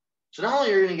mile. So not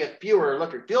only are you going to get fewer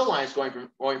electric field lines going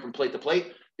from plate to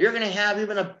plate, you're going to have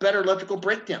even a better electrical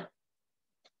breakdown.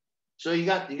 So you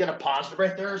got a positive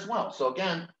right there as well. So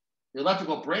again, the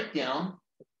electrical breakdown,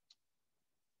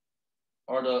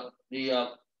 or what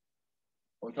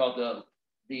we call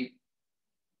the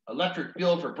electric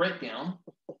field for breakdown,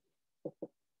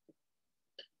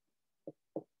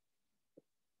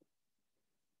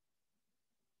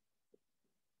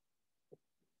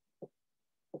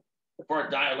 for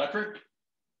a dielectric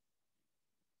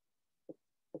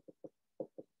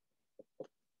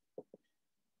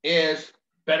is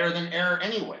better than air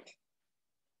anyway.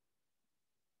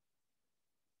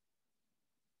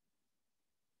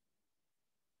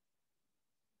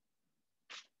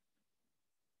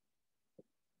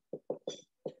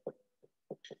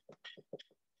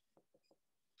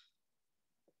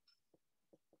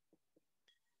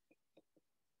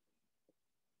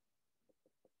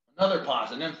 Another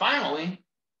positive. And then finally,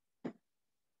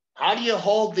 how do you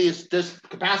hold this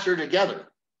capacitor together?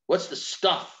 What's the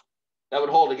stuff that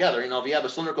would hold together? You know, if you have a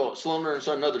cylindrical cylinder and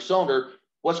another cylinder,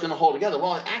 what's going to hold together?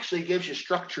 Well, it actually gives you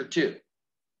structure too.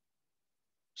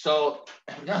 So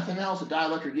if nothing else, a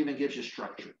dielectric even gives you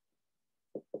structure.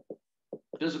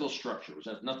 Physical structure, which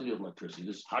has nothing to do with electricity.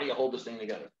 Just how do you hold this thing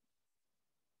together?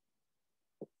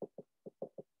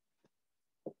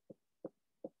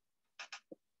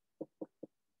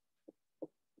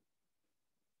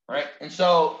 All right, and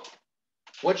so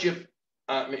what you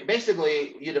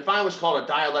basically you define what's called a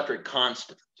dielectric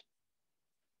constant.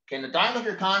 Okay, and the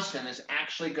dielectric constant is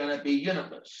actually going to be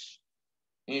unitless.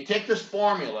 And you take this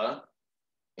formula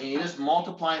and you just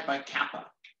multiply it by kappa.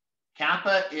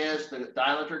 Kappa is the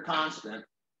dielectric constant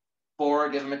for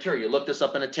a given material. You look this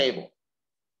up in a table.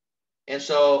 And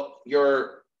so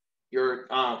your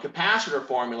capacitor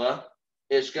formula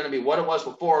is going to be what it was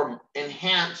before,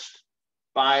 enhanced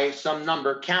by some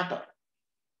number kappa.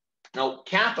 Now,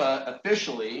 kappa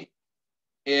officially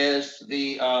is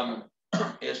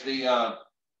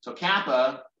so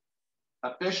kappa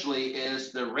officially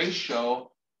is the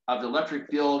ratio of the electric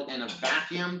field in a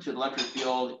vacuum to the electric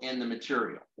field in the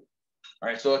material. All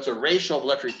right, so it's a ratio of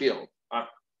electric field.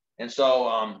 And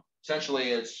so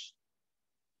essentially it's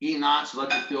E naught's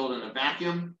electric field in a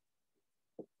vacuum.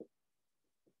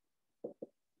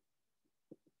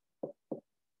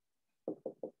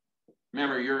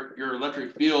 Remember, your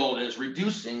electric field is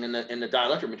reducing in the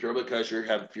dielectric material because you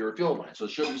have fewer field lines, so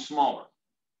it should be smaller.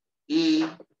 E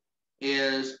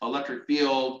is electric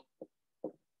field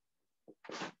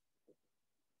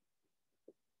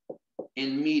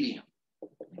in medium,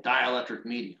 dielectric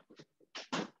medium.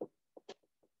 All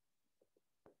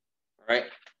right,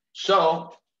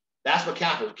 so that's what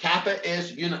kappa is. Kappa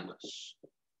is unitless.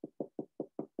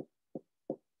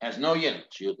 Has no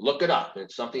units. You look it up.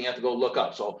 It's something you have to go look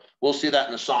up. So we'll see that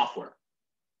in the software.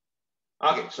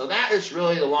 Okay, so that is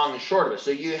really the long and short of it. So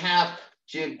you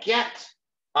get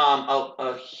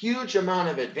a huge amount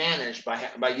of advantage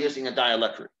by using a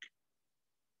dielectric.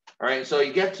 All right, so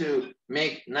you get to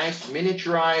make nice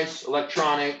miniaturized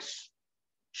electronics,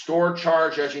 store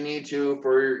charge as you need to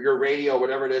for your radio,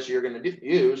 whatever it is you're going to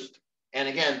use. And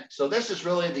again, so this is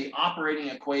really the operating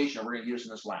equation we're going to use in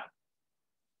this lab.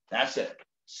 That's it.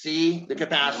 C, the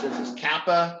capacitance, is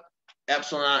kappa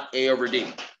epsilon naught A over D.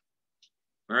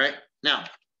 All right, now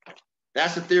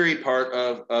that's the theory part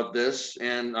of this,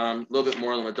 and a little bit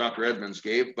more than what Dr. Edmonds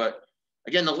gave. But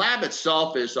again, the lab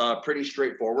itself is pretty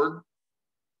straightforward.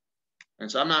 And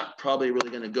so I'm not probably really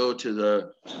going to go to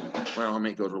the, well, I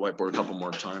may go to the whiteboard a couple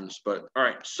more times. But all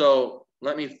right, so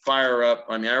let me fire up.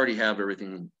 I mean, I already have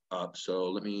everything up. So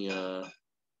let me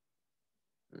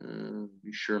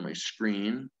me share my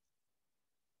screen.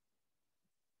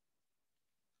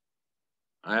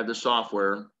 I have the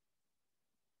software.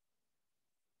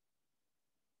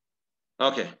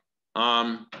 Okay.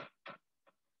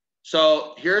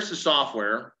 So here's the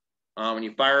software. When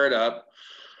you fire it up,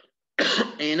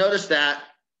 and you notice that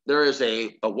there is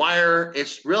a wire.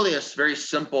 It's really a very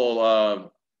simple.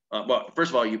 Well,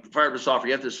 first of all, you fire up the software.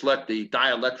 You have to select the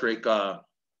dielectric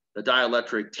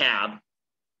tab,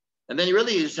 and then you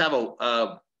really just have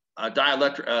a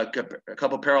dielectric, a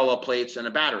couple parallel plates, and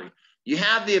a battery. You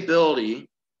have the ability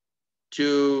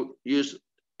to use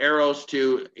arrows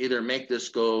to either make this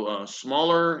go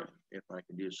smaller, if I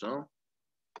can do so.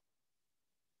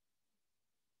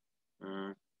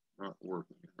 Not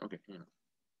working. Okay, hang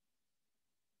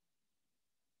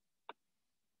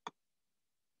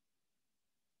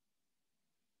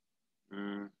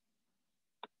on.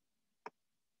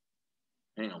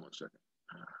 Hang on one second.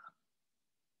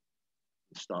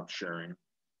 Stop sharing.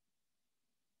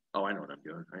 Oh, I know what I'm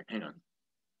doing. All right, hang on.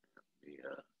 Let me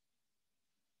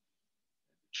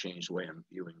change the way I'm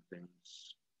viewing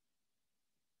things.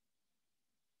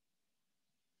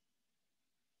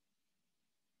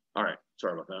 All right,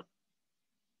 sorry about that.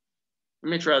 Let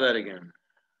me try that again.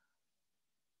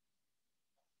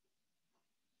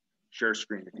 Share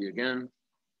screen with you again.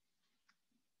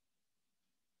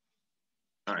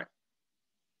 All right.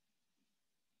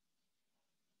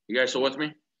 You guys still with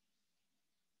me?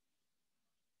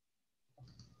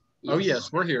 Oh,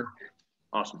 yes, we're here.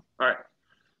 Awesome. All right.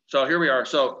 So here we are.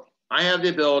 So I have the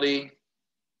ability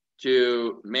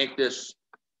to make this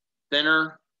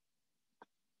thinner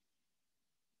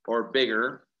or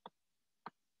bigger.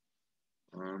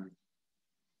 I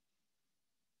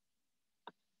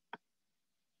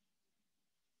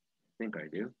think I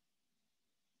do.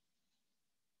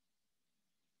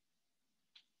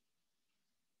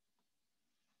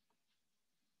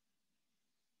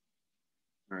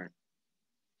 All right.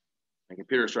 My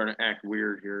computer's starting to act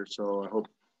weird here, so I hope.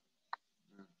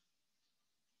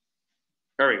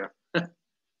 There we go.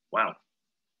 Wow.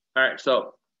 All right,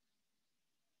 so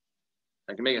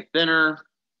I can make it thinner.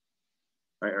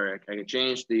 All right, I can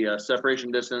change the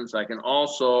separation distance. I can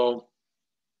also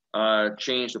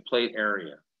change the plate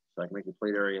area. So I can make the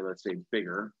plate area, let's say,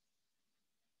 bigger.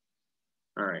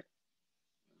 All right.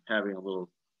 I'm having a little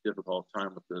difficult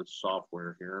time with the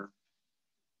software here.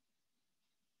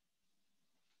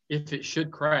 If it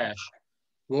should crash,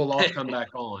 we'll all come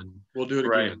back on. We'll do it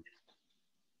again.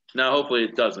 Now, hopefully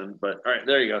it doesn't, but all right,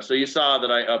 there you go. So you saw that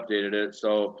I updated it.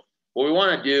 So what we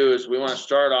want to do is we want to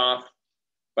start off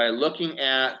by looking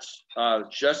at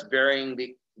just varying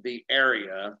the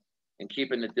area and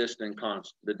keeping the distance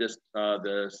constant,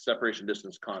 the separation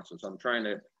distance constant. So I'm trying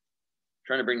to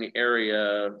bring the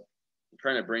area, I'm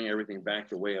trying to bring everything back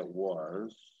the way it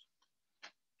was.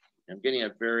 I'm getting a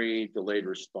very delayed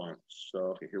response. So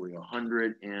okay, here we go,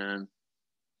 100 and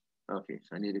okay.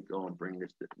 So I need to go and bring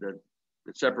this. The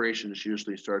separation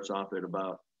usually starts off at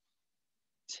about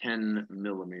 10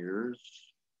 millimeters.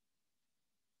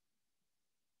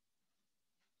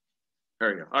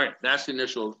 There you go. All right, that's the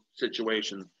initial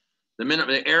situation.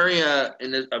 The area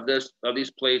of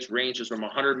these plates ranges from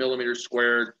 100 millimeters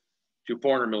squared to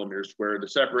 400 millimeters squared. The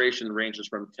separation ranges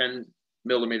from 10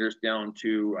 millimeters down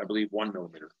to, I believe, 1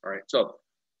 millimeter. All right. So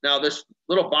now this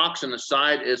little box on the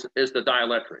side is the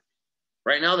dielectric.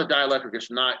 Right now, the dielectric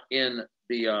is not in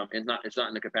the it's not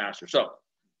in the capacitor. So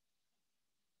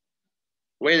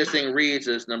the way this thing reads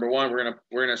is, number one, we're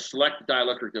gonna select the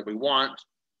dielectric that we want.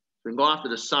 We can go off to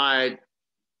the side.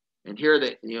 And here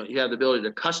you have the ability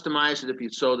to customize it if you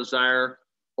so desire,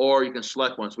 or you can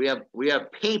select one. So we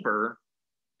have paper.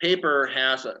 Paper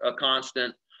has a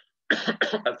constant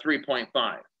of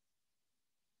 3.5.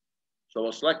 So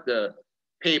we'll select the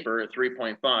paper at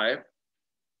 3.5.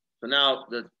 So now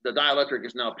the dielectric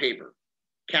is now paper.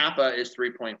 Kappa is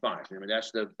 3.5. I mean, that's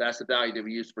the value that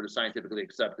we use for the scientifically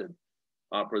accepted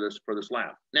for this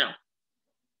lab. Now,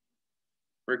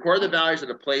 record the values of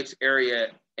the plates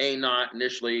area A naught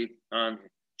initially.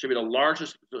 Should be the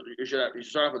largest. You should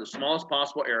start off with the smallest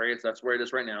possible area. So that's where it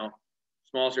is right now.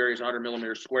 Smallest area is 100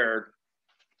 millimeters squared.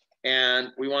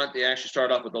 And we want to actually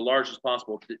start off with the largest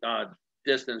possible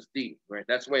distance, D, right?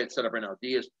 That's the way it's set up right now.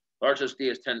 Largest D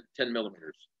is 10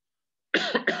 millimeters.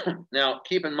 Now,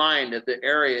 keep in mind that the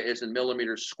area is in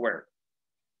millimeters squared.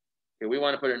 Okay, we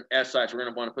want to put an SI, so we're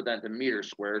going to want to put that into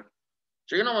meters squared.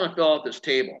 So you're going to want to fill out this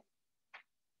table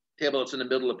that's in the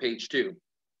middle of page 2.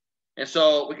 And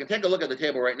so we can take a look at the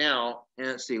table right now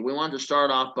and see. We want to start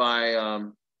off by,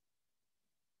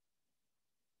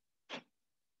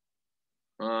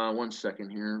 one second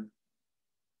here.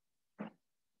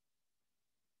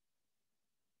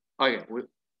 Okay, we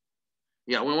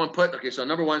want to put, okay, so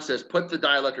number one says put the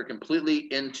dielectric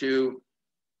completely into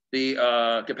the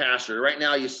capacitor. Right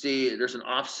now you see there's an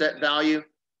offset value.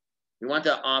 We want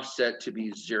that offset to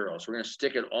be 0. So we're going to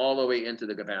stick it all the way into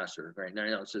the capacitor. Right now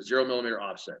it says 0 millimeter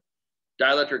offset.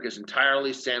 Dielectric is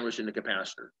entirely sandwiched in the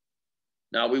capacitor.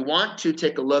 Now we want to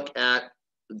take a look at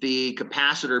the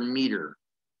capacitor meter.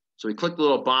 So we click the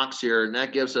little box here, and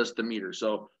that gives us the meter.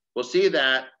 So we'll see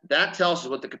that tells us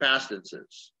what the capacitance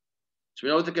is. So we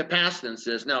know what the capacitance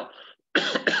is. Now,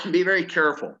 be very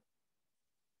careful.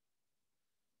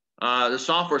 The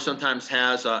software sometimes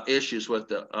has issues with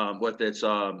its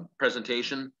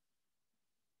presentation.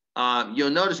 You'll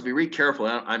notice, be really careful.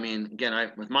 I mean,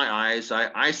 again, with my eyes,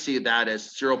 I see that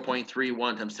as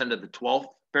 0.31 times 10 to the 12th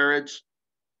farads.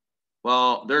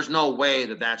 Well, there's no way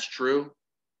that that's true.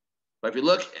 But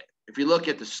if you look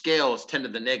at the scale, it's 10 to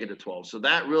the negative 12. So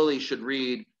that really should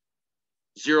read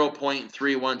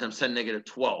 0.31 times 10 negative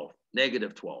 12,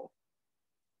 negative 12.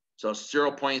 So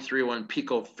 0.31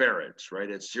 picofarads, right?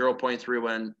 It's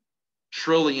 0.31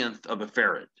 trillionth of a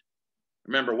farad.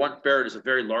 Remember, 1 farad is a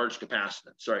very large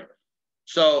capacitance. Sorry.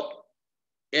 So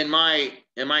in my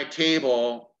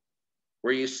table,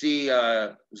 where you see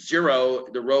 0,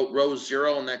 the row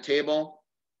 0 in that table,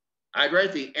 I'd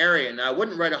write the area. Now I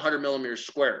wouldn't write 100 millimeters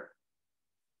squared.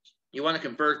 You want to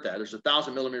convert that. There's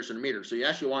 1,000 millimeters in a meter. So you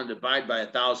actually want to divide by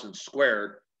 1,000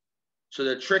 squared. So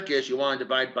the trick is you want to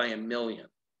divide by 1,000,000.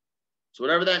 So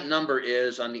whatever that number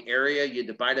is on the area, you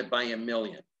divide it by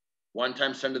 1,000,000. 1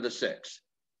 times 10 to the 6.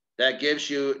 That gives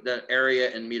you the area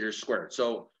in meters squared.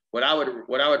 So what I would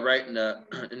write in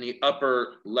the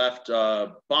upper left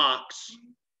box,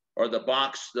 or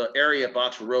the area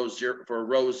box for row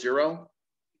 0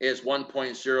 is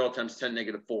 1.0 times 10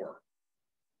 negative 4.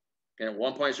 And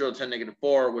 1.0 10 negative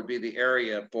 4 would be the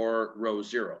area for row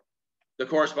 0. The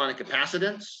corresponding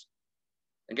capacitance,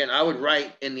 again, I would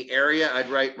write in the area,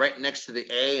 I'd write right next to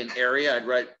the A in area, I'd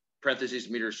write parentheses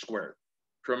meters squared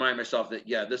to remind myself that,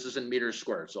 yeah, this is in meters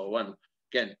squared. So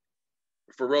again,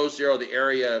 for row 0, the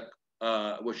area,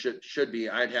 which should be,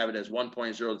 I'd have it as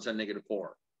 1.0 to 10 negative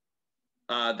 4.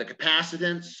 The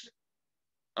capacitance,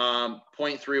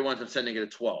 0.31 to 10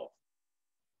 negative 12.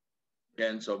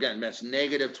 Again, so again, that's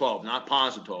negative 12, not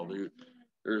positive 12.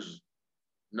 There's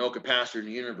no capacitor in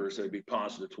the universe that would be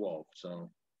positive 12.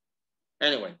 So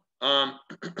anyway,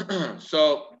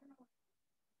 so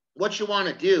what you want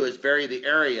to do is vary the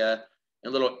area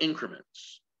in little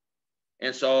increments.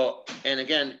 And so, and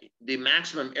again, the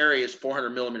maximum area is 400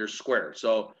 millimeters squared.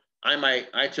 So I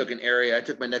took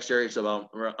my next area, it's around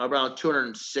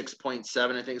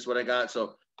 206.7, I think is what I got. So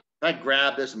if I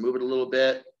grab this and move it a little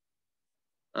bit,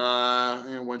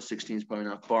 116 is probably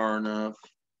not far enough.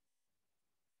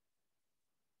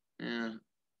 Yeah,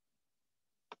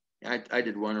 I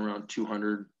did one around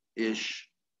 200-ish.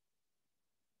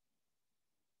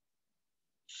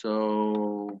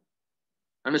 So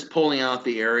I'm just pulling out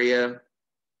the area,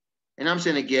 and I'm just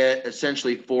going to get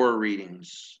essentially 4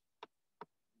 readings. I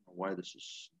don't know why this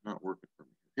is not working for me.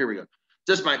 Here we go.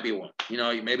 This might be one.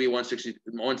 Maybe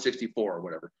 164 or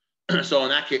whatever. So in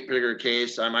that particular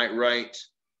case, I might write.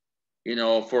 I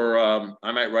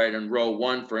might write in row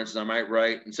 1, for instance, I might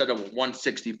write, instead of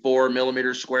 164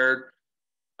 millimeters squared,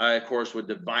 I, of course, would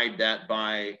divide that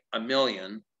by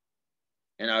 1,000,000,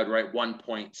 and I would write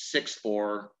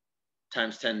 1.64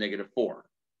 times 10 negative 4,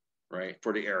 right,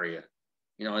 for the area.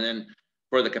 And then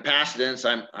for the capacitance,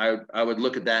 I would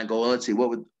look at that and go, well, let's see,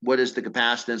 what is the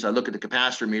capacitance? I look at the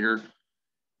capacitor meter.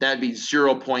 That'd be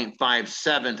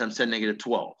 0.57 times 10 negative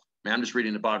 12. Man, I'm just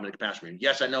reading the bottom of the capacitor meter.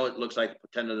 Yes, I know it looks like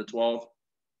 10 to the 12,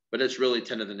 but it's really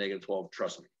 10 to the negative 12,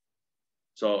 trust me.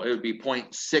 So it would be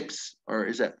 0.6, or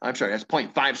is that, I'm sorry, that's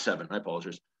 0.57, I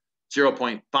apologize.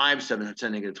 0.57 to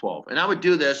 10 negative 12. And I would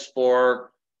do this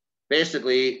for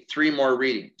basically 3 more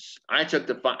readings. I took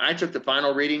the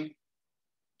final reading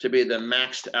to be the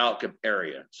maxed out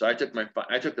area. So I took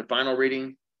the final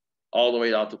reading all the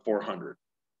way out to 400.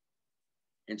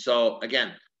 And so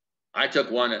again, I took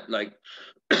one at like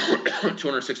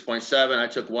 206.7. I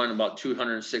took one about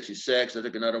 266. I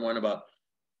took another one about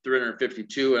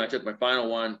 352. And I took my final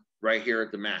one right here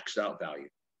at the maxed out value.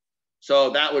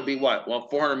 So that would be what? Well,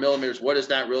 400 millimeters. What is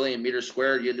that really in meters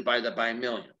squared? You divide that by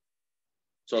 1,000,000.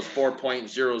 So it's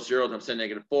 4.00 times 10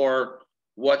 negative 4.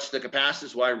 What's the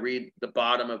capacitance? Well, I read the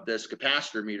bottom of this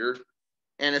capacitor meter,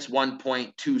 and it's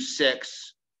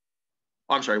 1.26.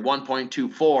 I'm sorry,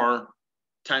 1.24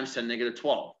 times 10 negative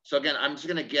 12. So again, I'm just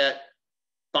going to get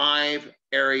 5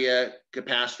 area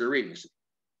capacitor readings.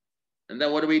 And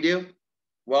then what do?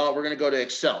 Well, we're going to go to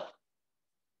Excel,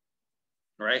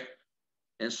 right?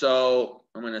 And so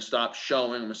I'm going to stop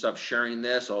showing. I'm going to stop sharing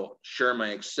this. I'll share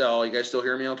my Excel. You guys still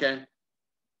hear me okay?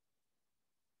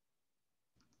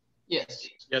 Yes.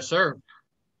 Yes, sir.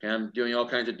 Okay, I'm doing all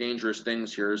kinds of dangerous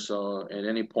things here. So at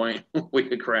any point we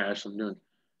could crash. I'm doing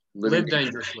Live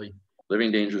dangerously.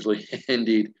 Living dangerously,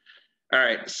 indeed. All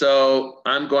right, so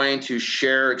I'm going to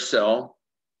share Excel.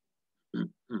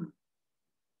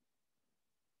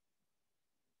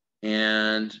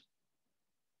 And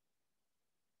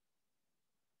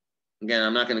again,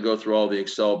 I'm not going to go through all the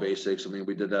Excel basics. I mean,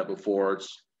 we did that before.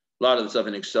 It's a lot of the stuff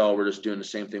in Excel. We're just doing the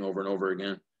same thing over and over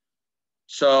again.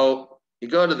 So you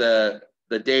go to the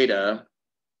data.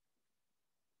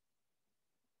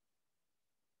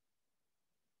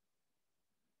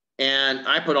 And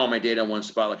I put all my data in one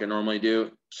spot like I normally do.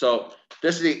 So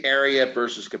this is the area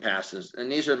versus capacitance.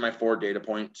 And these are my 4 data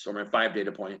points or my 5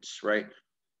 data points, right?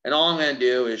 And all I'm going to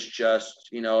do is just,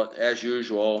 you know, as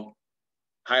usual,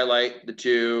 highlight the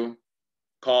 2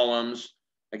 columns.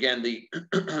 Again, the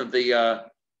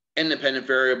independent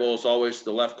variable is always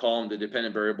the left column. The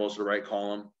dependent variable is the right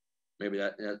column. Maybe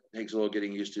that takes a little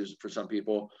getting used to for some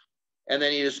people. And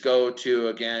then you just go to,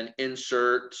 again,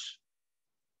 insert.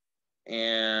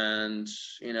 And,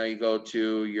 you know, you go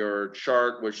to your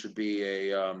chart, which should be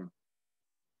a,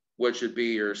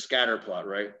 your scatter plot,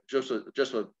 right? Just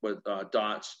with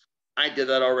dots. I did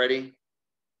that already.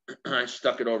 I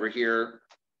stuck it over here.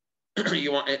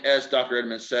 You want, as Dr.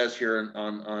 Edmonds says here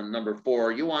on number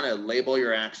 4, you want to label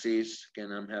your axes.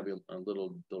 Again, I'm having a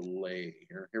little delay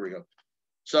here. Here we go.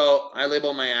 So I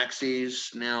label my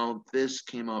axes. Now this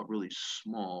came out really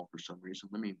small for some reason.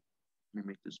 Let me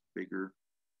make this bigger.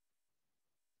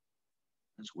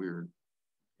 That's weird.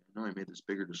 I know I made this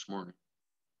bigger this morning.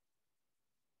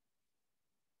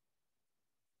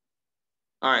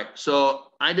 All right,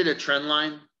 so I did a trend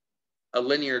line, a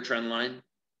linear trend line.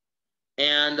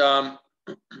 And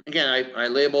again, I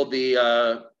labeled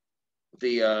the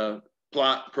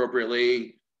plot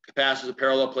appropriately. Capacitor, a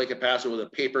parallel plate capacitor with a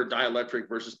paper dielectric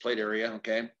versus plate area,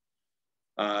 okay?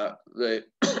 The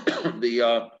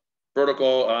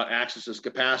vertical axis is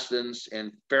capacitance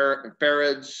and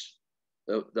farads.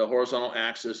 The horizontal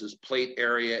axis is plate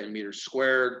area in meters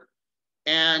squared.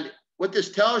 And what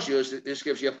this tells you is that this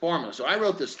gives you a formula. So I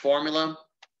wrote this formula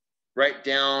right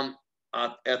down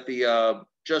at the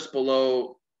just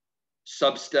below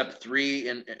sub step 3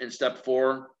 in step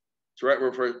 4. So right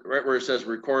where it says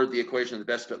record the equation of the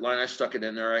best fit line, I stuck it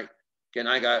in there. Right? Again,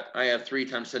 I have 3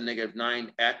 times 10 negative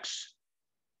 9x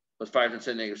plus 5 times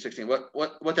 10 negative 16.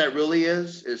 What that really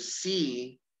is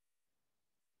C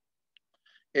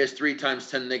is 3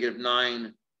 times 10 negative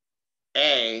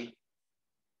 9a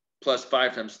plus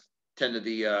 5 times 10 to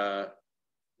the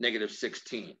negative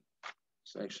 16.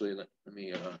 So actually, let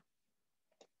me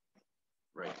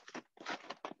right.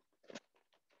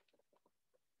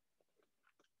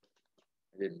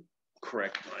 I didn't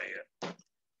correct my. I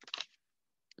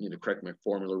need to correct my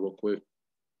formula real quick.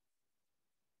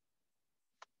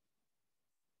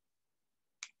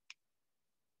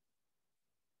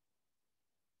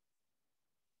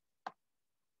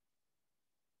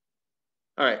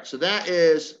 All right, so that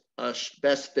is a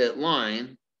best fit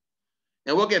line.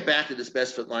 And we'll get back to this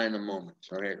best fit line in a moment.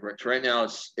 All right, right now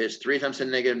it's 3 times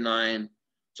 10 negative 9.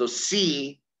 So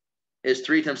C is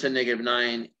 3 times 10 negative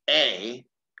 9A,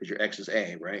 because your X is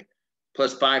A, right?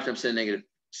 Plus 5 times 10 negative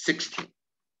 16.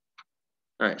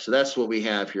 All right, so that's what we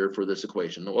have here for this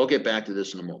equation. We'll get back to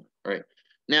this in a moment. All right,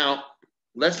 now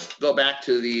let's go back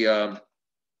to the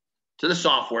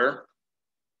software.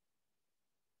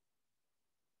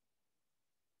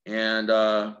 And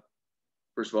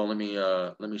first of all, let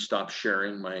me stop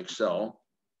sharing my Excel.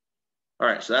 All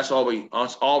right, so that's all we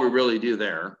really do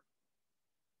there.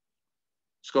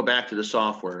 Let's go back to the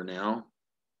software now.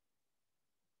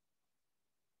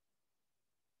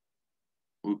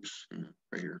 Oops,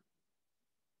 right here.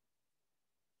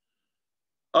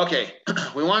 Okay,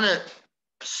 we want to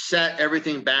set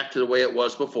everything back to the way it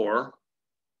was before.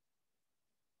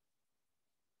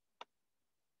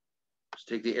 Let's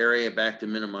take the area back to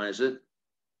minimize it.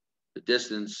 The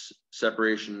distance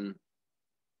separation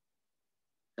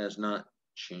has not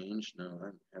changed. No,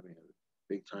 I'm having a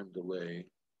big time delay.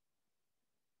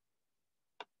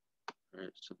 All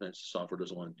right, sometimes the software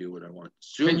doesn't want to do what I want.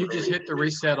 Can you just hit the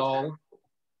reset all?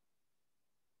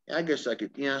 Yeah, I guess I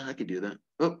could. Yeah, I could do that.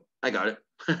 Oh, I got it.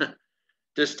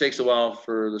 Just takes a while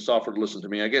for the software to listen to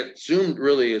me. I get Zoom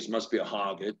really must be a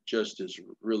hog. It just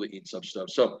really eats up stuff.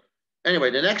 So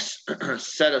anyway, the next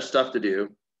set of stuff to do.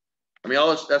 I mean,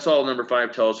 that's all number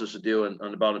 5 tells us to do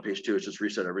on the bottom of page 2 is just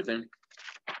reset everything.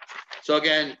 So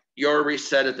again, you're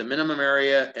reset at the minimum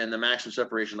area and the maximum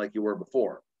separation like you were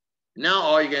before. Now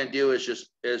all you're going to do is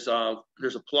there's a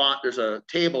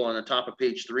table on the top of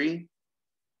page 3,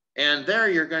 and there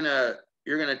you're gonna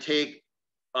take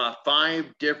 5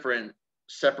 different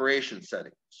separation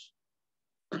settings.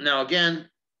 Now again,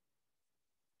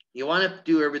 you want to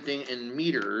do everything in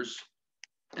meters,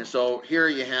 and so here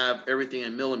you have everything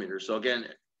in millimeters. So again,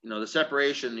 the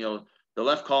separation, the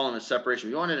left column is separation.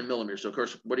 You want it in millimeters. So of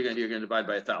course, what are you going to do? You're going to divide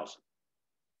by 1,000.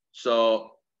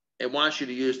 So it wants you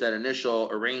to use that initial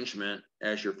arrangement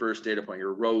as your first data point,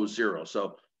 your row 0.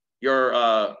 So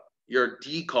your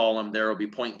D column there will be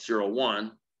 0.01.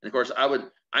 And of course,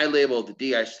 I labeled the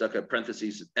D, I stuck a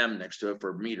parentheses M next to it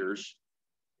for meters.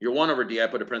 Your 1 over D, I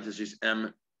put a parentheses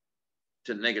M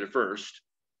to the negative first.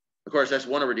 Of course, that's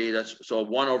 1 over D. So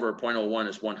 1 over 0.01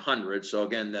 is 100. So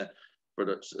again,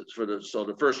 so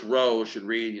the first row should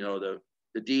read, the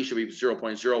D should be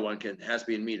 0.01, has to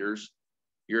be in meters.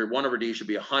 Your 1 over D should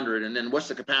be 100. And then what's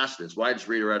the capacitance? Well, I just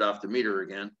read it right off the meter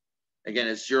again. Again,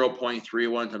 it's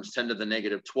 0.31 times 10 to the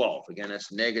negative 12. Again,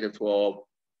 that's negative 12,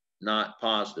 not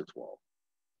positive 12.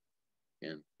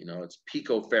 And, it's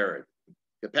picofarad.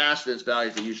 Capacitance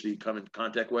values that usually come in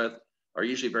contact with are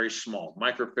usually very small.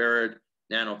 Microfarad,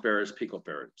 nanofarads,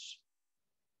 picofarads.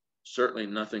 Certainly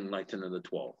nothing like 10 to the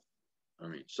 12.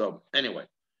 So anyway,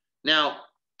 now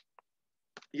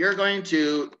you're going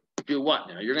to do what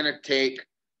now? You're going to take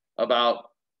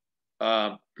about,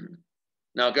 now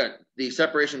again, the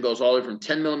separation goes all the way from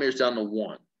 10 millimeters down to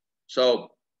 1.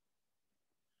 So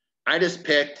I just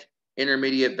picked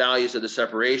intermediate values of the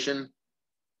separation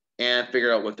and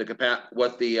figured out what the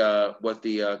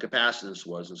capacitance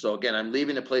was. And so again, I'm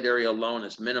leaving the plate area alone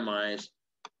as minimized,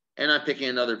 and I'm picking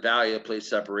another value of plate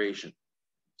separation.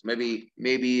 So maybe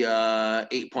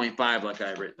 8.5 like I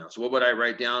have written down. So what would I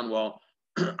write down? Well,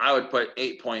 I would put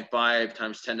 8.5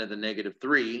 times 10 to the negative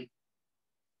 3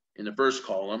 in the first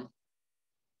column.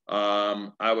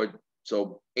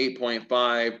 So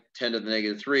 8.5, 10 to the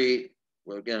negative 3.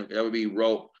 Well, again, that would be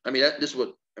row.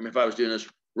 If I was doing this,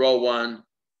 row 1,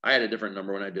 I had a different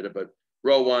number when I did it, but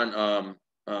row 1,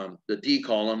 the D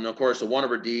column. And of course, the 1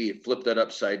 over D, you flip that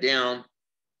upside down.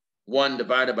 1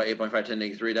 divided by 8.5 10 to the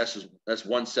negative 3, that's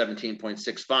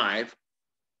 117.65.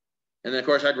 And then of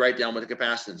course, I'd write down what the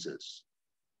capacitance is.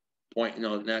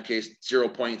 In that case,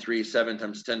 0.37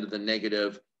 times 10 to the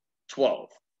negative 12.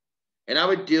 And I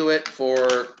would do it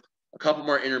for a couple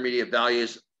more intermediate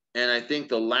values. And I think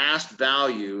the last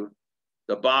value,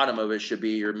 the bottom of it, should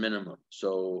be your minimum.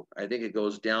 So I think it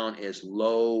goes down as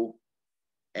low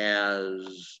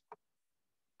as,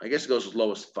 I guess it goes as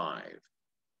low as 5.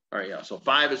 All right, yeah, so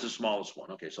 5 is the smallest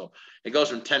one. Okay, so it goes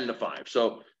from 10 to 5.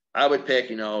 So I would pick,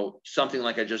 something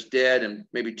like I just did, and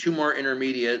maybe 2 more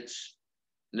intermediates.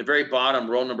 In the very bottom,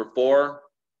 row number 4,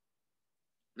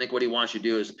 I think what he wants you to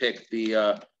do is pick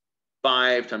the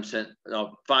 5 times 10,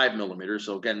 5 millimeters.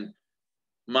 So again,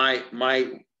 my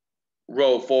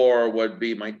row 4 would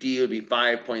be, my D would be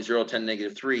 5.010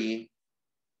 negative 3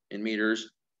 in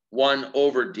meters. 1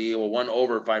 over D, well, 1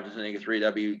 over 5 to the negative 3,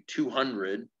 that'd be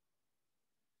 200.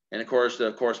 And of course,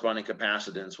 the corresponding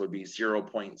capacitance would be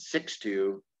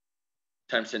 0.62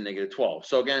 times 10 to the negative 12.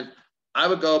 So again, I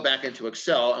would go back into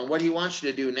Excel, and what he wants you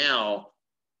to do now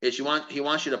is he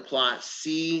wants you to plot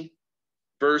C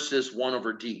versus 1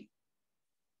 over D.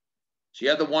 So you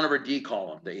have the 1 over D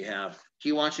column that you have.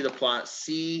 He wants you to plot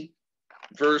C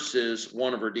versus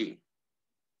 1 over D.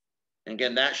 And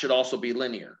again, that should also be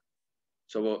linear.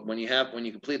 So when you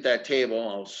complete that table,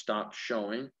 I'll stop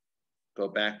showing, go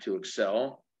back to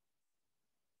Excel.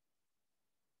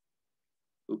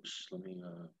 Oops, let me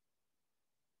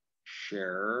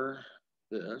share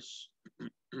this.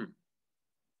 All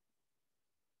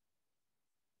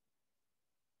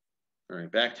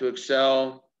right, back to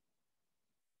Excel.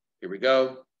 Here we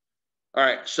go. All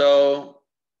right, so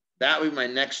that would be my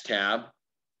next tab.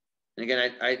 And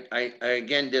again,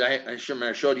 I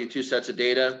showed you 2 sets of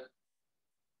data.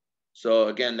 So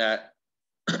again, that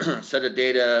set of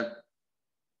data,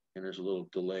 and there's a little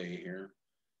delay here.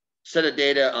 Set of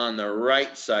data on the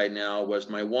right side now was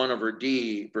my 1 over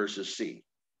D versus C.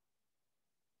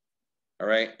 All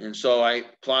right, and so I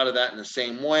plotted that in the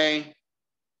same way.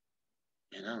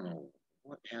 And I don't know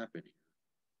what happened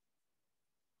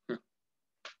here.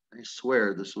 I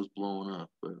swear this was blowing up,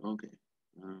 but okay.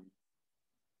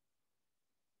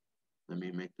 Let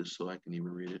me make this so I can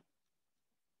even read it.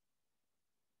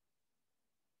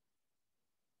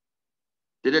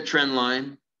 Did a trend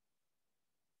line.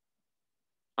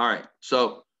 All right,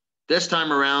 so this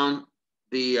time around,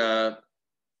 your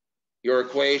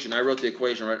equation, I wrote the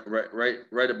equation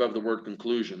right above the word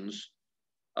conclusions.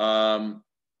 I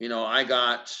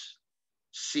got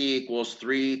C equals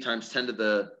 3 times 10 to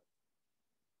the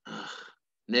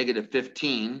negative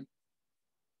 15.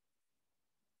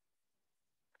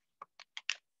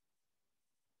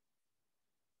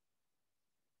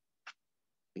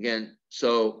 Again,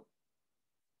 so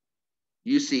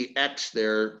you see X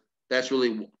there, that's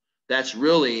really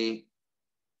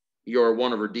your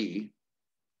 1 over D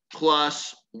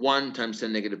plus 1 times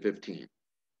 10 negative 15.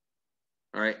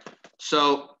 All right.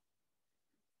 So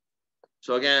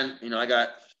again, I got,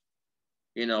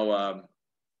 you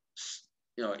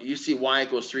see Y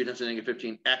equals 3 times 10 negative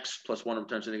 15, X plus 1 over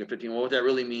times 10 negative 15. Well, what that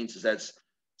really means is that's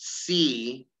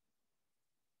C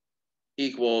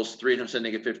equals 3 times 10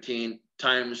 negative 15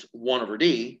 times 1 over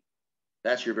D.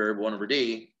 That's your variable 1 over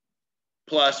D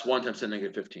plus 1 times 10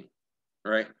 negative 15.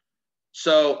 All right.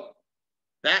 So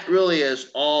that really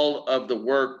is all of the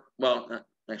work. Well,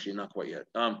 actually, not quite yet.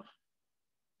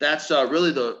 That's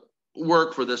really the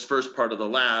work for this first part of the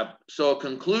lab. So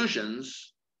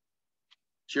conclusions.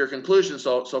 So your conclusions.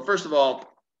 So first of all,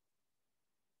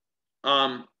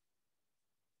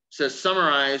 says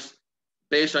summarize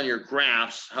based on your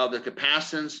graphs how the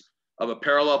capacitance of a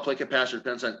parallel plate capacitor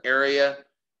depends on area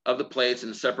of the plates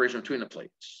and the separation between the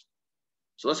plates.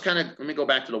 So let me go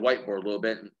back to the whiteboard a little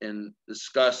bit and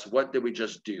discuss what did we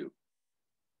just do.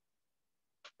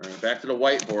 All right, back to the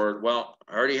whiteboard. Well,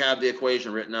 I already have the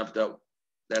equation written up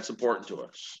that's important to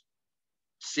us.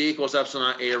 C equals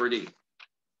epsilon naught A over D.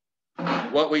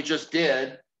 What we just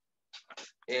did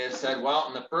is said, well,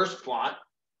 in the first plot,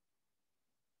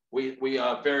 we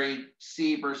varied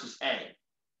C versus A.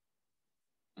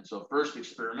 And so first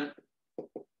experiment,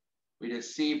 we did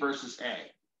C versus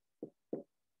A.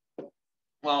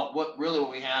 Well, what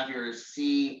we have here is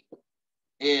C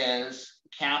is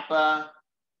kappa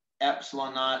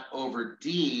epsilon naught over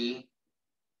D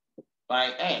by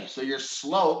A. So your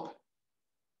slope,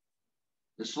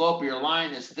 the slope of your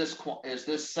line is this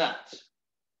set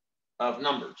of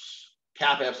numbers,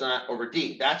 kappa epsilon naught over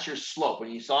D. That's your slope. When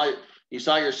you saw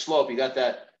your slope, you got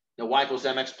that y equals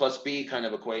mx plus b kind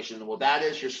of equation. Well, that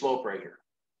is your slope right here.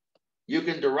 You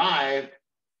can derive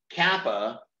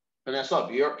kappa from that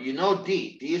slope. You know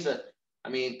D. D is a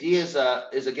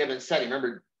given setting.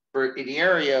 Remember, for the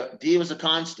area, D was a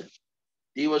constant.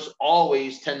 D was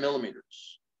always 10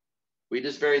 millimeters. We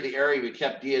just varied the area. We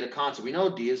kept D at a constant. We know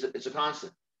D is a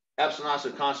constant. Epsilon is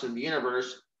a constant in the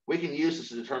universe. We can use this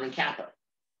to determine kappa.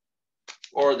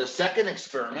 Or the second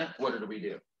experiment, what did we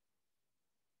do?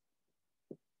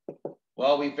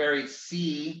 Well, we varied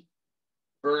C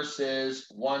versus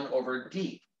 1 over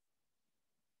D.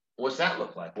 What's that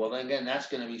look like? Well, then again, that's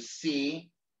going to be C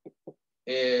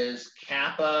is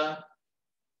kappa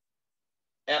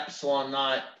epsilon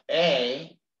naught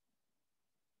A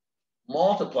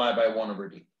multiplied by 1 over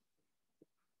D.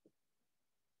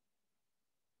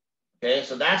 Okay,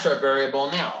 so that's our variable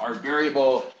now. Our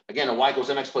variable, again, a y equals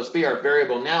mx plus b, our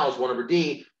variable now is 1 over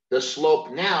D. The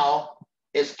slope now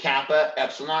is kappa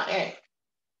epsilon naught A.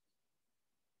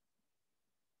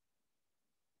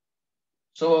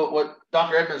 So what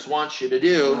Dr. Edmonds wants you to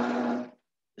do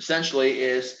essentially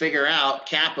is figure out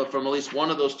kappa from at least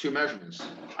one of those two measurements.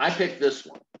 I picked this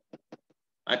one.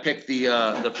 I picked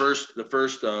the first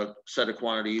set of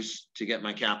quantities to get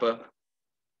my kappa.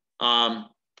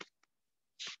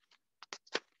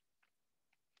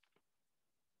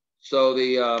 So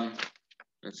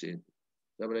let's see, is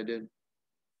that what I did?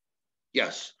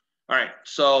 Yes. All right.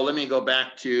 So let me go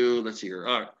back to, let's see here.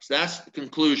 All right. So that's the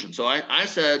conclusion. So I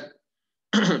said,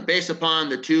 based upon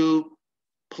the two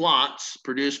plots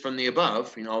produced from the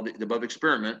above, the above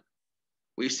experiment,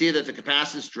 we see that the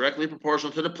capacitance is directly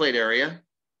proportional to the plate area.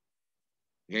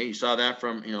 Okay, you saw that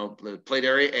from the plate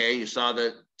area A. You saw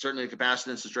that certainly the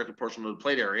capacitance is directly proportional to the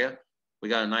plate area. We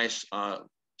got a nice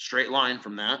straight line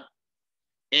from that.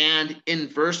 And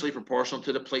inversely proportional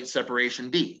to the plate separation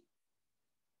D,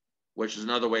 which is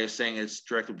another way of saying it's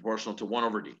directly proportional to 1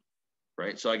 over D,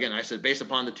 right? So again, I said based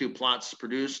upon the two plots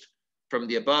produced from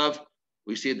the above,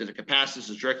 we see that the capacitance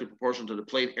is directly proportional to the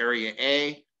plate area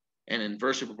A and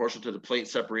inversely proportional to the plate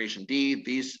separation D.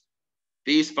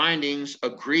 These findings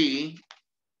agree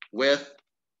with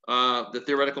the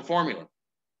theoretical formula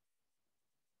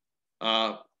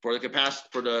for the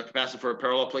capacitor for a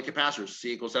parallel plate capacitor,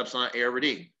 C equals epsilon A over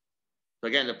D. So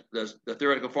again, the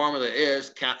theoretical formula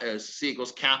is C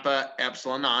equals kappa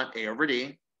epsilon naught A over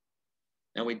D.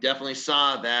 And we definitely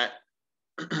saw that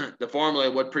the formula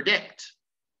would predict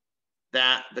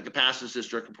that the capacitance is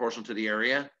directly proportional to the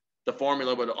area. The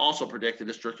formula would also predict that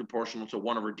it's directly proportional to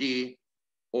 1 over D,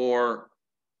 or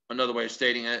another way of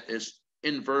stating it is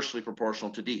inversely proportional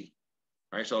to D.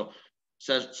 All right, so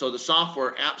the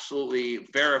software absolutely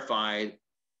verified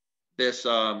this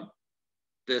formula.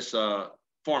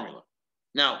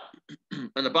 Now,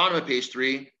 on the bottom of page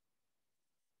 3,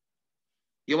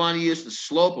 you want to use the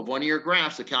slope of one of your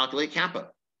graphs to calculate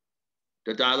kappa,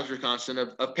 the dielectric constant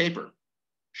of paper.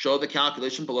 Show the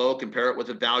calculation below, compare it with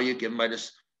the value given by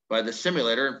the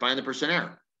simulator, and find the percent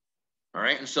error. All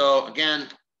right, and so again,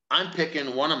 I'm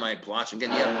picking one of my plots.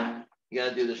 Again, you got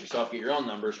to do this yourself, get your own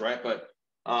numbers, right? But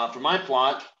for my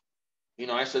plot, you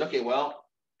know, I said, okay, well,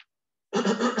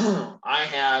 I'm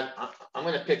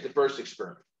going to pick the first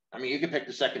experiment. I mean, you can pick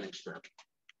the second experiment.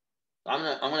 I'm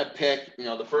gonna pick, you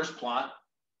know, the first plot.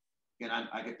 And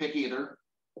I could pick either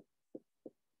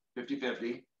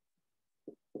 50-50.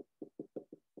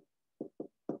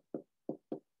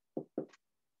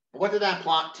 What did that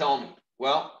plot tell me?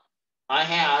 Well,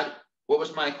 what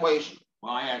was my equation?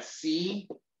 Well, I had C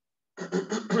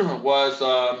was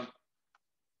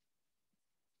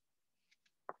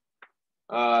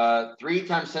 3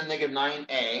 times 10 to the negative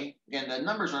 9a. Again, the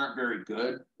numbers aren't very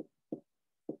good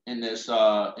in this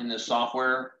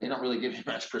software. They don't really give you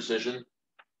much precision.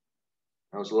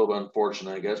 That was a little bit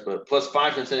unfortunate, I guess, but plus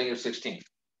 5 times 10 to the negative 16.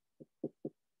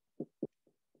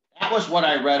 That was what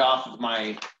I read off of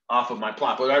my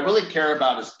plot. But what I really care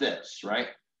about is this, right?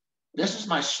 This is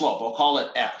my slope. I'll call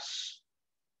it S.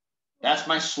 That's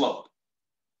my slope.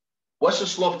 What's the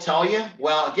slope tell you?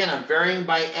 Well, again, I'm varying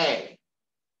by A.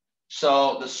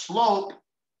 So the slope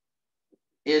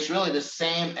is really the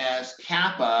same as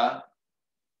kappa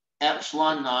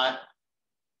epsilon naught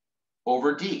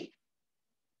over D.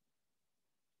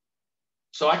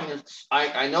 So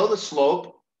I know the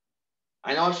slope,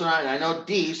 I know epsilon, and I know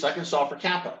D, so I can solve for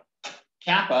kappa.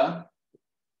 Kappa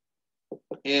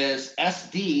is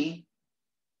SD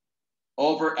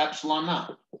over epsilon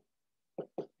naught.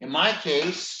 In my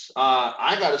case,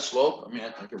 I got a slope. I mean,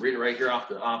 I can read it right here off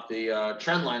the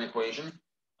trend line equation.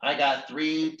 I got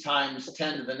 3 times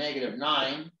 10 to the negative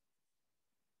 9.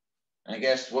 I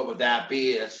guess what would that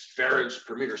be? It's farads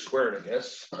per meter squared, I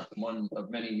guess. One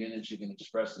of many units you can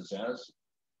express this as.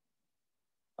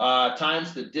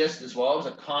 Times the distance, well, it was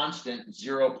a constant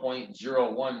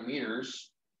 0.01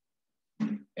 meters.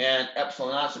 And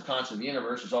epsilon naught, the constant of the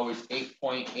universe, is always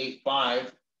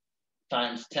 8.85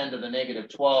 times 10 to the negative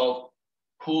 12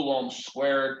 coulombs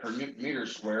squared per meter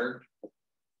squared.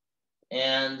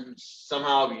 And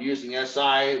somehow using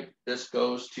SI, this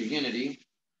goes to unity,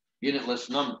 unitless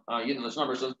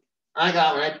numbers. And I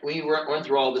got, when we went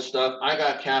through all this stuff, I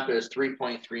got kappa as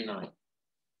 3.39.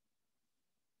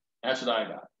 That's what I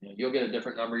got. You'll get a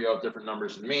different number. You'll have different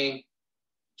numbers than me.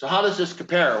 So how does this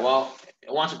compare? Well,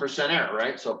 it wants a percent error,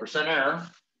 right? So percent error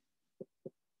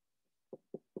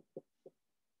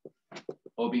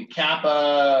will be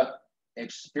kappa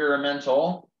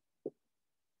experimental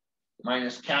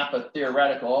minus kappa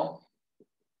theoretical,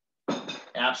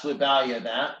 absolute value of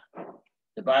that,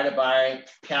 divided by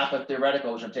kappa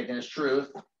theoretical, which I'm taking as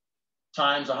truth,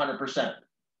 times 100%,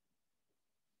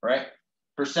 right?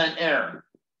 Percent error.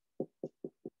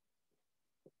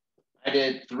 I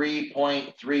did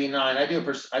 3.39.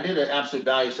 I did an absolute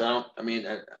value, so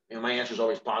my answer is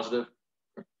always positive.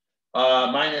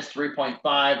 Minus 3.5.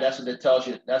 That's what it tells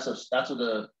you.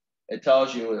 It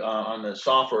tells you on the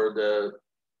software.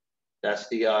 That's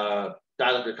the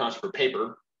dielectric constant for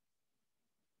paper.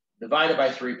 Divided by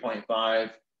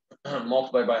 3.5,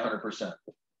 multiplied by 100%.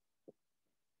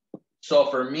 So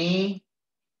for me,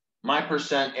 my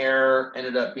percent error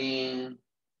ended up being,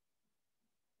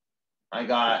 I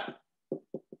got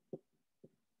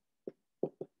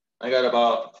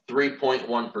about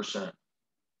 3.1%.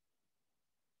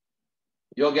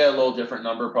 You'll get a little different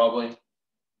number probably. I mean,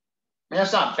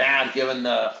 that's not bad given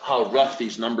how rough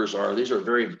these numbers are. These are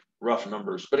very rough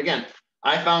numbers. But again,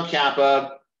 I found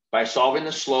kappa by solving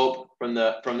the slope from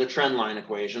the trend line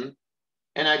equation,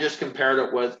 and I just compared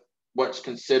it with what's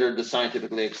considered the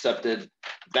scientifically accepted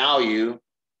value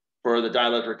for the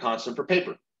dielectric constant for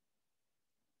paper.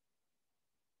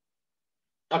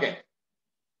 Okay.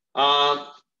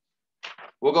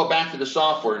 We'll go back to the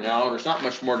software now. There's not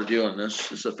much more to do on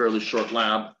this. It's a fairly short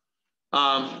lab.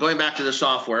 Going back to the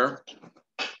software.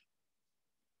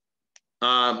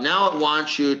 Now it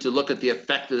wants you to look at the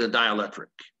effect of the dielectric.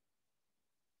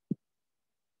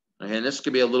 And this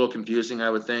could be a little confusing,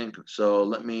 I would think. So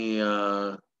let me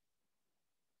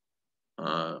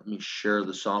share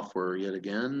the software yet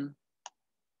again.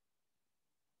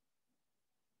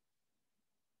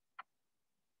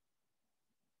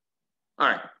 All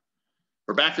right,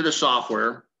 we're back to the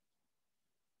software.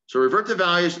 So revert the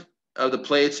values of the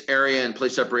plate's area and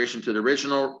plate separation to the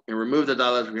original and remove the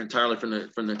dielectric entirely from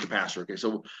the capacitor. Okay,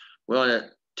 so we want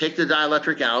to take the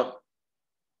dielectric out.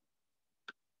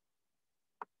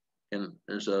 And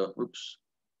there's a, oops,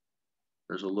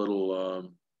 There's a little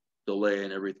delay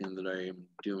in everything that I am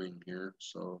doing here,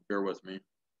 so bear with me.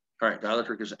 All right,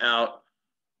 dielectric is out.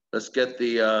 Let's get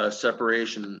the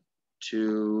separation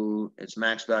to its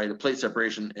max value. The plate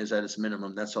separation is at its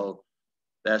minimum. That's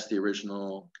the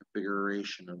original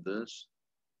configuration of this.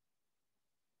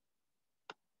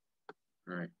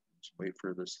 All right, let's wait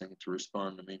for this thing to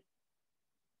respond to me.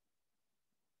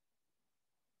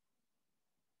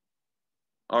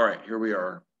 All right, here we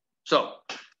are. So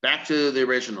back to the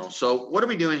original. So what are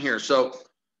we doing here? So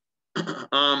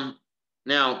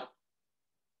now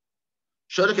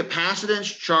show the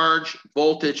capacitance, charge,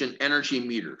 voltage, and energy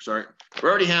meters. All right, we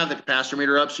already have the capacitor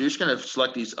meter up, so you're just going to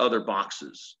select these other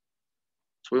boxes.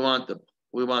 So we want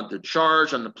the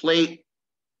charge on the plate.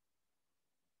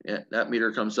 Yeah, that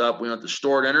meter comes up. We want the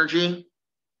stored energy.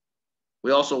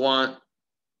 We also want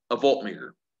a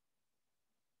voltmeter.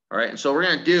 All right, and so what we're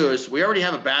going to do is we already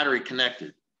have a battery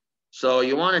connected. So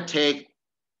you want to take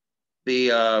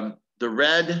the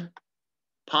red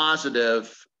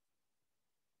positive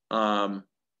prong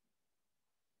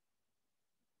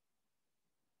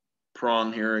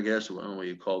here, I guess. I don't know what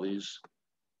you call these.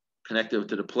 Connected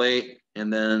to the plate,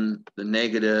 and then the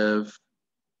negative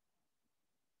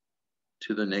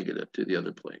to the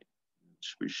other plate.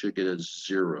 We should get a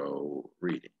 0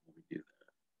 reading when we do that.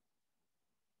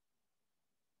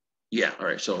 Yeah, all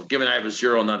right, so given I have a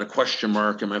 0, not a question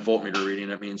mark in my voltmeter reading,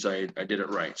 that means I did it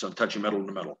right. So I'm touching metal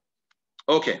to metal.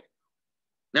 Okay,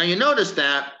 now you notice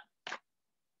that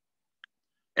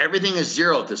everything is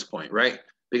 0 at this point, right?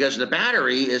 Because the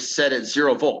battery is set at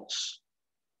 0 volts.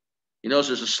 You notice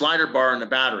there's a slider bar in the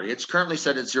battery. It's currently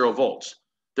set at 0 volts.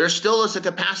 There still is a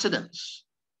capacitance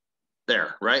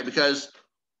there, right? Because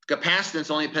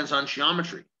capacitance only depends on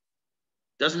geometry.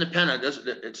 Doesn't depend on,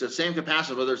 it's the same capacitance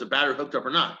whether there's a battery hooked up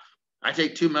or not. I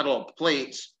take two metal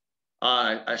plates,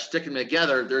 I stick them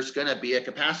together, there's gonna be a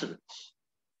capacitance.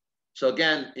 So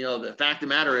again, you know, the fact of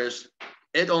the matter is,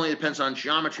 it only depends on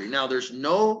geometry. Now there's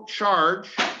no charge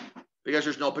because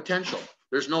there's no potential.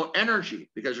 There's no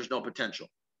energy because there's no potential.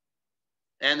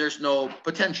 And there's no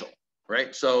potential,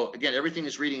 right? So again, everything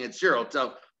is reading at 0.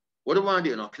 So what do I want to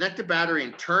do? Now connect the battery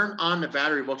and turn on the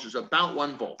battery voltage about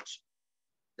 1 volt.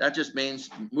 That just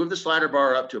means move the slider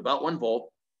bar up to about 1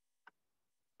 volt.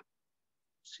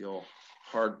 See how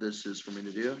hard this is for me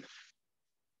to do.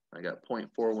 I got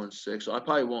 0.416, so I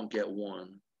probably won't get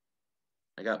 1.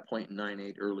 I got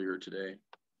 0.98 earlier today.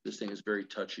 This thing is very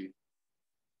touchy.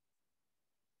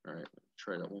 All right, let's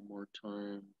try that one more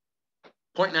time.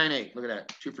 0.98, look at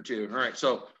that, 2 for 2. All right,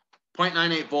 so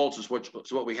 0.98 volts is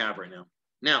what we have right now.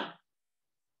 Now,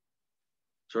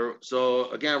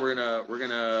 so again,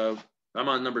 I'm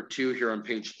on number 2 here on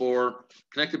page 4.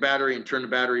 Connect the battery and turn the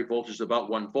battery voltage to about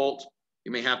 1 volt.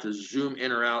 You may have to zoom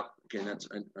in or out. Okay,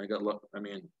 I got look. I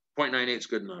mean, 0.98 is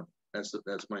good enough. That's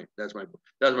my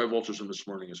voltage from this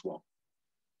morning as well.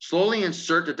 Slowly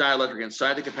insert the dielectric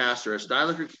inside the capacitor. As the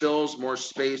dielectric fills more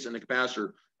space in the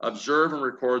capacitor, observe and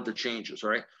record the changes.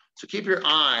 All right. So keep your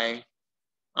eye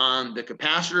on the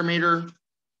capacitor meter,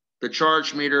 the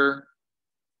charge meter,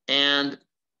 and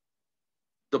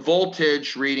the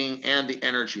voltage reading and the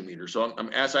energy meter. So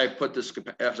as I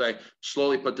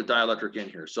slowly put the dielectric in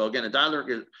here. So again,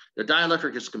 the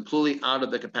dielectric is completely out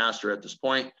of the capacitor at this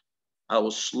point. I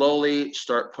will slowly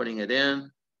start putting it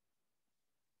in.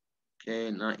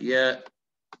 Okay, not yet.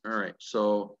 All right,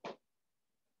 so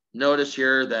notice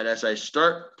here that as I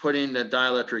start putting the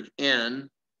dielectric in,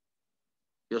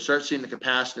 you'll start seeing the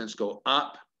capacitance go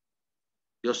up.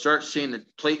 You'll start seeing the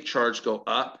plate charge go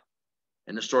up,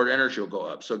 and the stored energy will go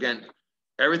up. So again,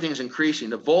 everything's increasing.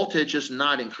 The voltage is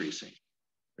not increasing.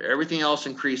 Everything else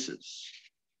increases.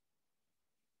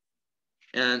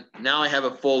 And now I have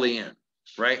it fully in,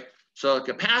 right? So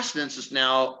capacitance is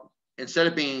now, instead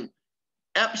of being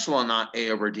epsilon naught A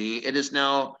over D, it is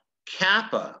now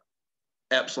kappa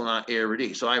epsilon naught A over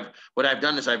D. So what I've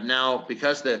done is I've now,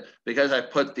 because I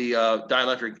put the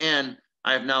dielectric in,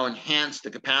 I have now enhanced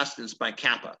the capacitance by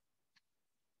kappa.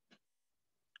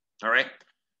 All right.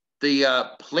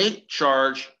 The plate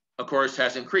charge, of course,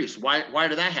 has increased. Why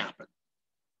did that happen?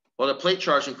 Well, the plate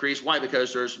charge increased. Why?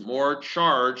 Because there's more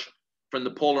charge from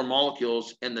the polar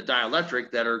molecules in the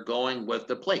dielectric that are going with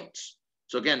the plates.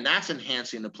 So again, that's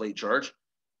enhancing the plate charge.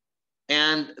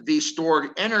 And the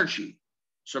stored energy.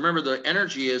 So remember, the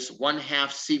energy is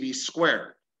 1/2 CV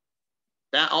squared.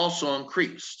 That also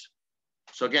increased.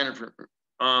 So again,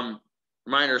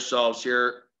 remind ourselves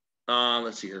here.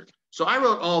 Let's see here. So I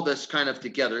wrote all this kind of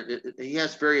together. He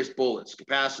has various bullets: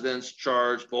 capacitance,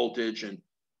 charge, voltage, and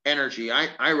energy. I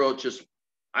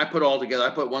put all together. I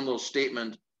put one little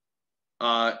statement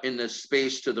in the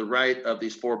space to the right of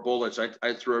these 4 bullets,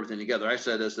 I threw everything together. I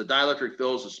said, as the dielectric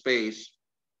fills the space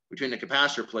between the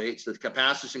capacitor plates, the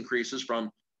capacitance increases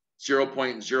from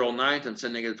 0.09 times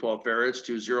 10 negative 12 farads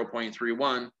to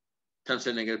 0.31 times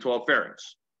 10 negative 12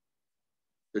 farads.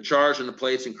 The charge on the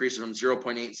plates increases from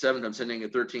 0.87 times 10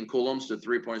 negative 13 coulombs to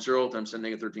 3.0 times 10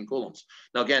 negative 13 coulombs.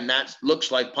 Now, again, that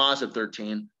looks like positive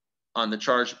 13 on the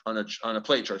charge on a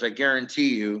plate charge. I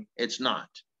guarantee you it's not.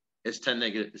 It's 10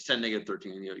 negative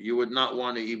 13. You would not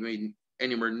want to even be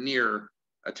anywhere near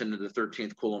a 10 to the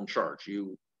 13th coulomb charge.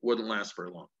 You wouldn't last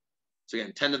very long. So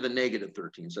again, 10 to the negative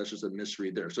 13. So that's just a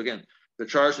misread there. So again, the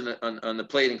charge on the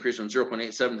plate increased from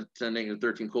 0.87 to 10 negative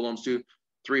 13 coulombs to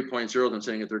 3.0 times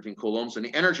 10 negative 13 coulombs. And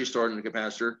the energy stored in the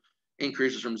capacitor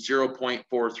increases from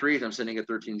 0.43 times 10 negative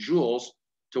 13 joules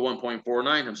to 1.49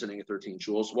 times 10 negative 13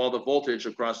 joules, while the voltage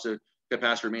across the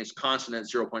capacitor remains constant at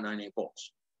 0.98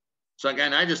 volts. So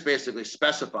again, I just basically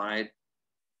specified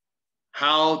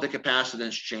how the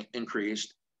capacitance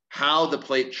increased, how the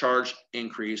plate charge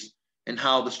increased, and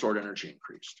how the stored energy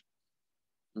increased.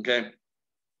 Okay.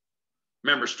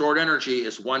 Remember, stored energy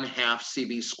is 1/2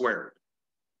 CV squared.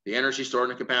 The energy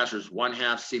stored in the capacitor is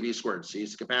 1/2 CV squared. C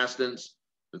is the capacitance,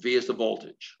 the V is the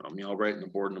voltage. I'll write on the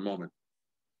board in a moment.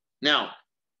 Now,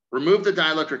 remove the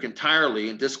dielectric entirely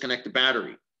and disconnect the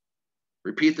battery.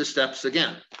 Repeat the steps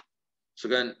again. So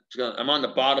again, I'm on the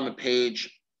bottom of page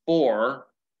 4.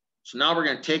 So now we're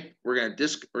going to disconnect. We're going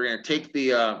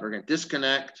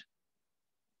to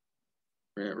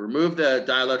remove the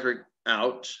dielectric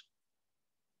out.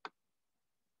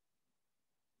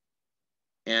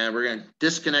 And we're going to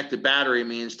disconnect the battery,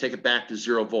 means take it back to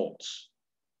 0 volts.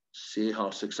 See how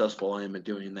successful I am at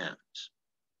doing that.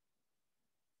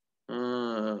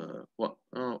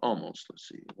 Almost. Let's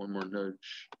see. One more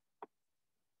nudge.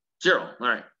 0. All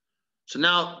right. So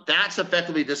now that's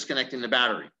effectively disconnecting the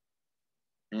battery.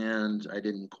 And I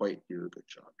didn't quite do a good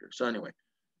job here. So anyway,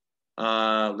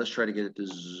 let's try to get it to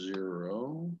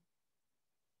 0.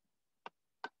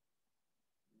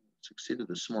 Succeeded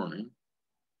this morning.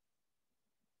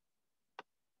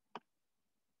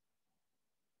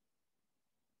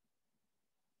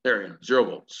 There you go, 0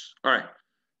 volts. All right.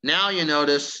 Now you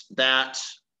notice that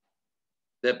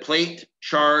the plate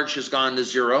charge has gone to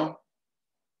 0.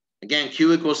 Again,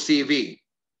 Q equals CV.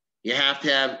 You have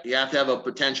to have a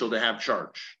potential to have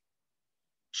charge.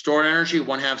 Stored energy,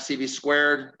 1/2 CV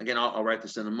squared. Again, I'll write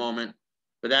this in a moment.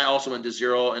 But that also went to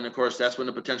 0, and of course that's when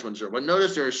the potential went to 0. But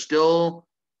notice there's still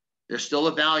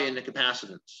a value in the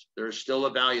capacitance. There's still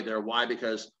a value there. Why?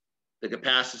 Because the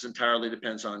capacitance entirely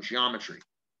depends on geometry.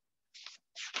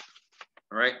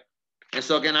 All right. And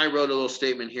so again, I wrote a little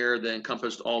statement here that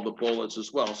encompassed all the bullets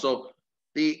as well. So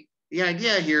the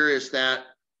idea here is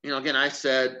that, again, I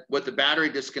said with the battery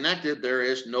disconnected, there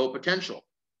is no potential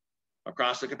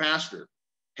across the capacitor,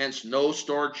 hence no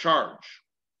stored charge.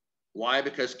 Why?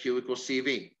 Because Q equals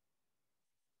CV.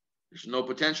 There's no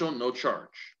potential, no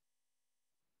charge.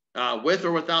 With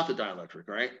or without the dielectric,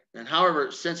 right? And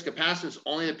however, since capacitance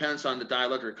only depends on the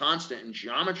dielectric constant in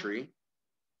geometry,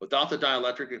 without the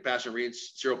dielectric, the capacitor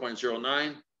reads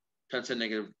 0.09, 10 to the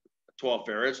negative 12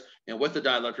 farads, and with the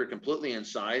dielectric completely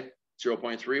inside,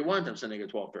 0.31 times 10 to the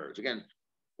negative 12 farads. Again,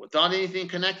 without anything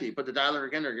connected, you put the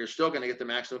dielectric in there, you're still going to get the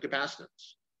maximum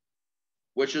capacitance,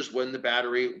 which is when the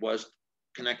battery was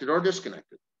connected or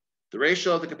disconnected. The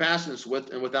ratio of the capacitance with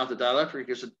and without the dielectric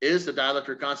is the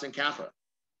dielectric constant kappa,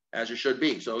 as it should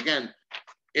be. So again,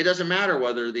 it doesn't matter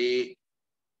whether the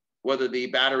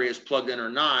battery is plugged in or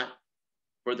not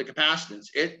for the capacitance.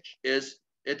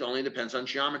 It only depends on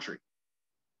geometry.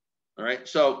 All right.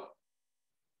 So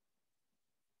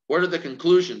what are the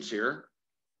conclusions here?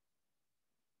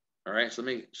 All right. So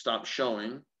let me stop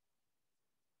showing.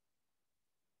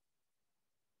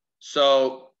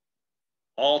 So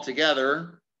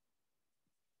altogether,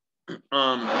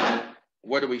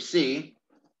 what do we see?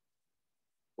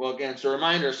 Well, again, so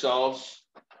remind ourselves,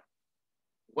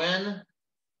 when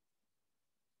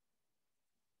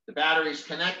the battery is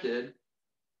connected,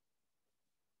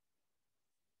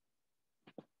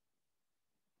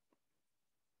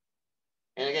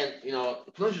 and again, the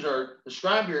conclusions are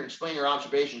describe your and explain your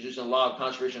observations using the law of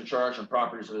conservation of charge and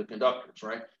properties of the conductors,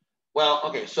 right? Well,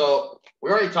 okay, so we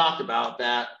already talked about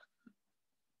that,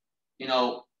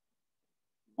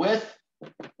 with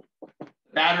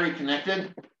battery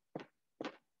connected,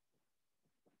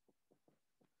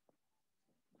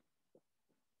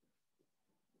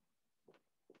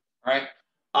 right?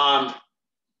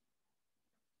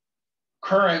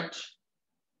 Current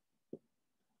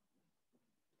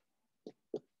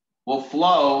will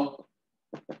flow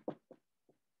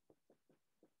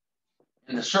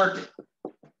in the circuit.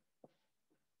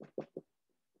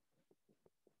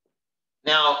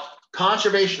 Now,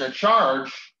 conservation of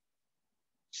charge,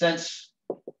 since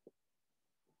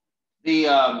the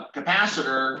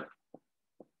capacitor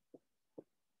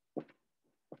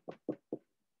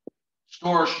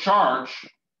stores charge,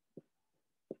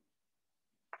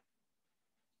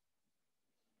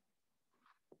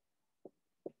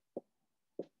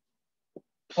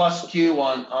 plus Q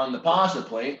on the positive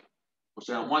plate, we'll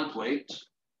say on one plate,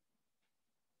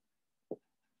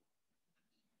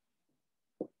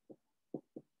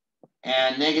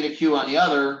 and negative Q on the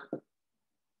other,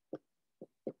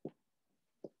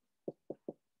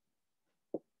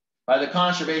 by the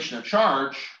conservation of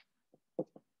charge,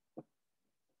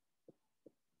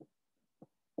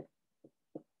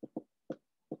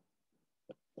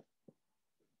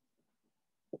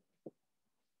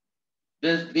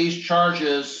 these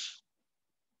charges,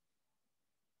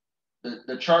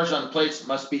 the charge on the plates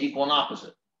must be equal and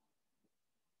opposite.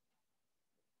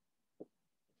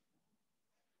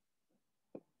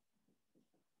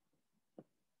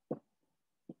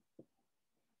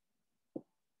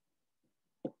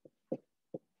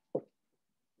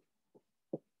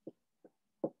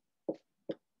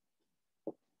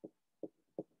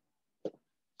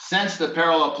 Since the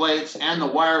parallel plates and the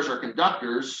wires are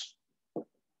conductors,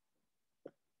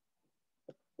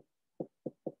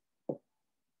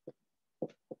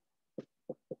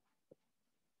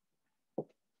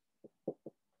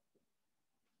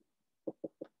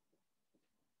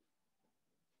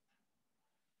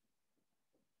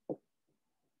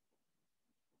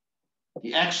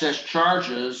 the excess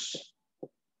charges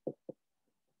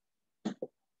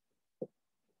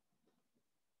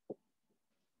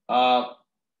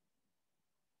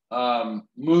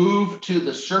move to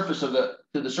the surface of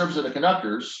the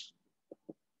conductors,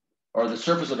 or the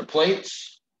surface of the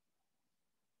plates,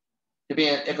 to be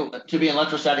in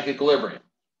electrostatic equilibrium.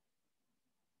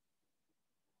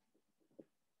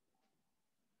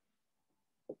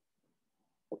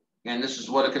 And this is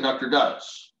what a conductor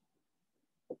does.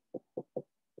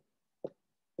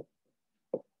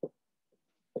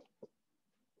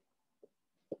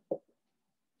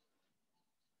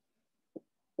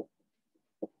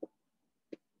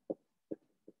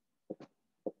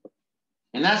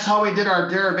 And that's how we did our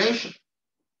derivation,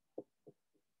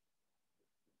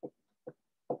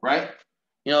 right?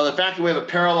 You know, the fact that we have a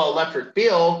parallel electric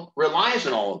field relies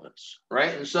on all of this,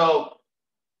 right? And so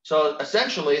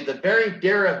essentially, the very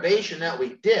derivation that we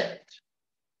did,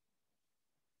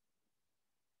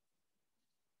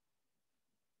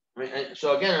 I mean,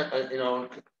 so again, you know,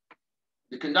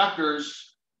 the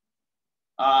conductors,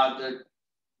 the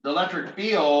electric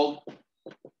field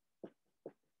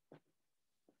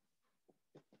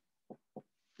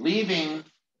leaving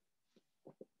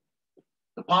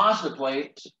the positive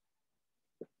plate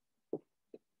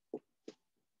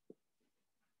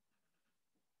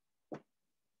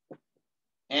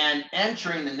and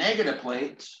entering the negative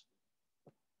plate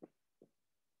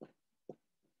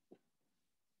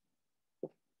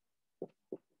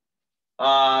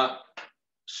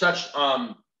such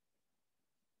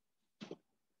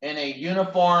in a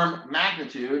uniform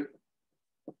magnitude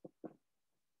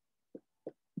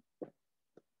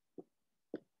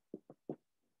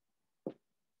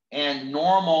and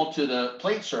normal to the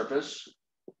plate surface,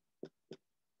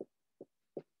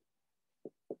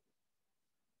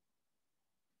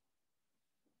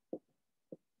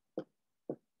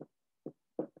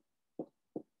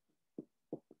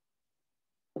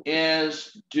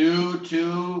 is due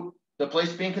to the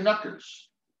plates being conductors.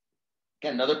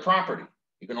 Again, another property.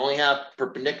 You can only have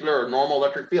perpendicular or normal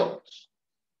electric fields.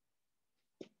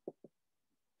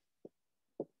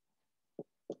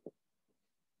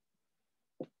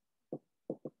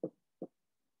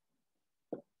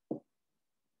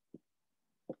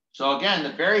 So again,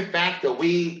 the very fact that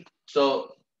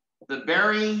the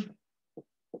very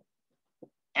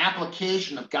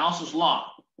application of Gauss's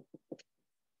law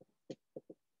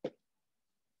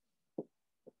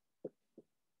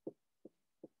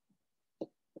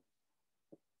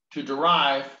to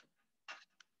derive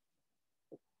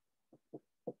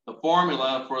the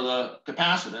formula for the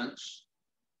capacitance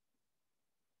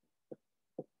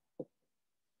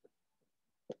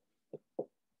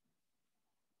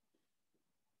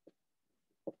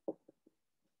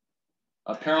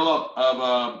of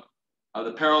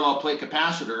the parallel plate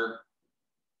capacitor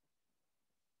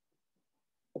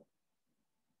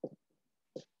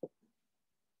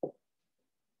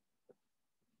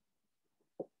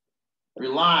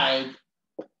relied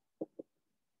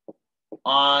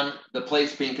on the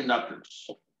plates being conductors.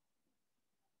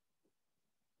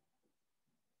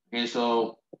 Okay,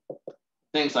 so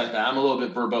things like that. I'm a little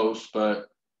bit verbose, but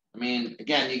I mean,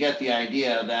 again, you get the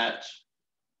idea that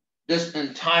this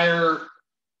entire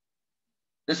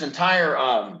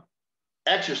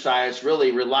exercise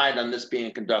really relied on this being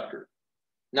a conductor.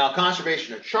 Now,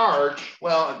 conservation of charge,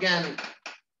 well, again,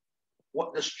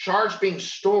 what this charge being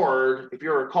stored, if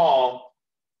you recall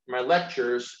my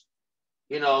lectures,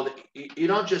 you know, you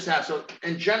don't just have, so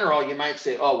in general, you might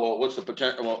say, oh, well, what's the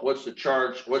potential, well, what's the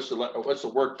charge, what's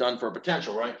the work done for a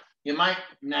potential, right? You might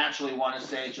naturally want to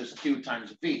say it's just Q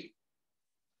times V,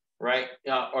 right?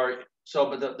 Or so,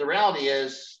 but the reality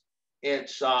is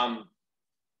it's not,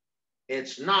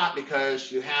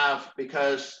 because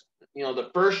you know, the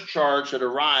first charge that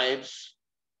arrives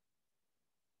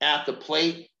at the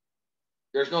plate,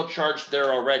 there's no charge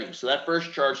there already. So that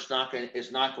first charge is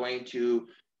not going to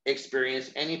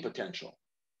experience any potential.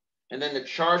 And then the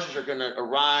charges are going to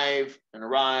arrive and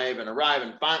arrive and arrive.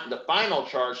 And the final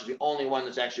charge is the only one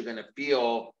that's actually going to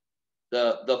feel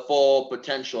the full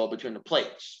potential between the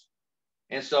plates.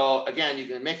 And so again, you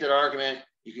can make that argument.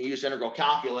 You can use integral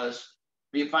calculus.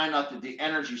 But you find out that the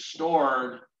energy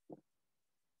stored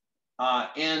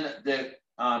in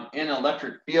an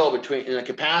electric field in a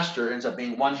capacitor ends up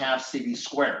being 1/2 CV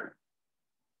squared.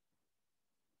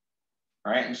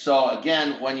 All right, and so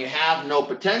again, when you have no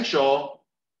potential,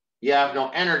 you have no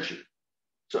energy.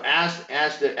 So as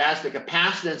the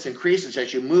capacitance increases,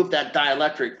 as you move that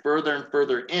dielectric further and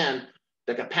further in,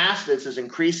 the capacitance is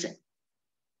increasing.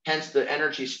 Hence, the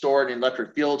energy stored in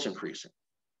electric fields increasing.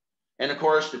 And of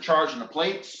course, the charge in the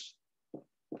plates,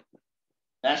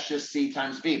 that's just C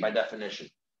times V by definition.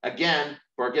 Again,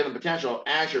 for a given potential,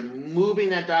 as you're moving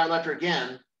that dielectric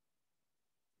in,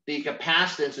 the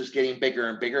capacitance is getting bigger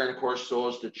and bigger. And of course, so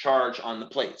is the charge on the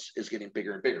plates is getting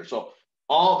bigger and bigger. So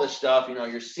all this stuff, you know,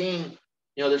 you're seeing,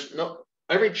 you know,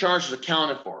 every charge is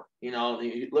accounted for. You know,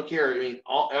 you look here, I mean,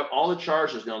 all the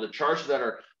charges, you know, the charges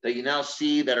that you now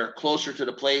see that are closer to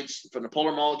the plates from the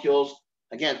polar molecules,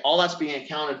 again, all that's being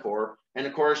accounted for. And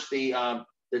of course, the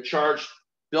charge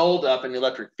buildup in the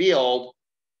electric field,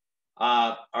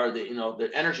 or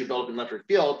the energy buildup in the electric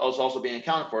field is also being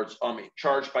accounted for. It's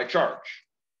charge by charge.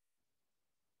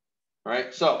 All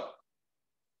right, so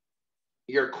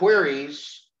your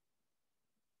queries,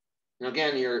 and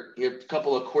again, you have a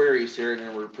couple of queries here, and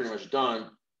then we're pretty much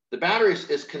done. The battery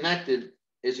is connected.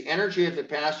 Is the energy of the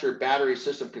capacitor battery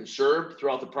system conserved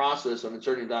throughout the process of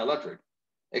inserting dielectric?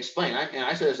 Explain.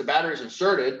 I said as the battery is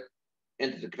inserted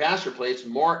into the capacitor plates,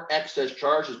 more excess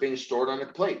charge is being stored on the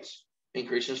plates,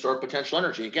 increasing stored potential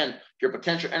energy. Again, your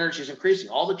potential energy is increasing.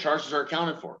 All the charges are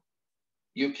accounted for.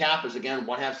 U cap is again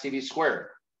 1/2 CV squared.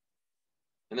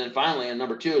 And then finally, and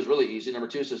number 2 is really easy. Number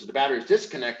 2 says if the battery is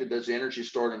disconnected, does the energy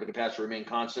stored in the capacitor remain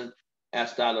constant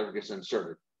as dielectric gets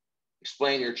inserted?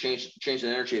 Explain your change in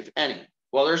energy, if any.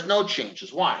 Well, there's no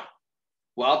changes. Why?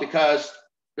 Well, because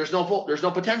there's no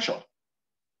potential.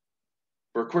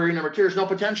 For query number 2, there's no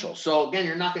potential. So again,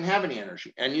 you're not going to have any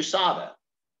energy, and you saw that.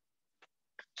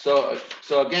 So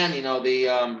again, you know,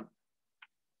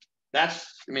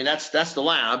 that's the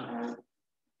lab.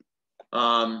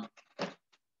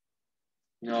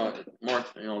 You know, more,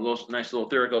 you know, nice little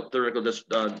theoretical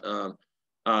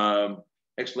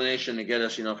explanation to get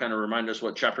us, you know, kind of remind us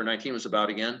what chapter 19 was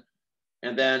about again.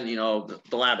 And then, you know,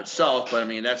 the lab itself, but I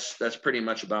mean, that's pretty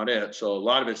much about it. So a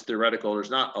lot of it's theoretical.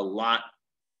 There's not a lot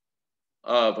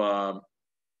of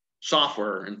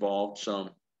software involved. So,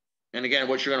 and again,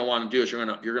 what you're going to want to do is you're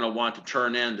going to want to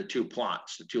turn in the 2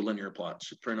 plots, the 2 linear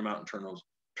plots, print them out and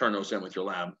turn those in with your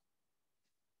lab.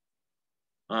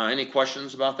 Any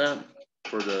questions about that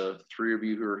for the 3 of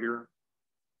you who are here?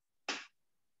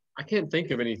 I can't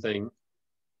think of anything.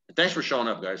 Thanks for showing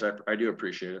up, guys. I do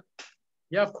appreciate it.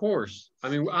 Yeah, of course. I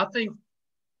mean, I think,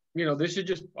 you know, this is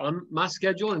just on my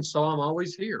schedule, and so I'm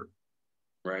always here.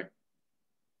 Right.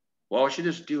 Well, what you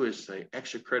just do is say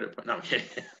extra credit. No, I'm kidding.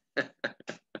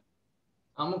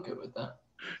 I'm okay with that.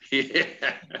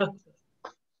 Yeah.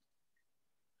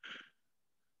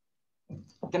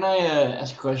 Can I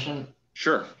ask a question?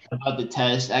 Sure. About the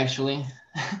test, actually.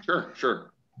 Sure.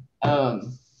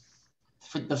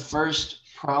 For the first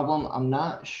problem, I'm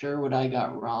not sure what I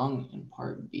got wrong in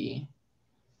part B.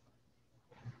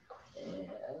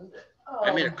 And,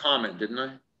 I made a comment, didn't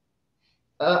I?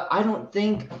 I don't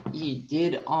think you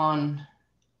did on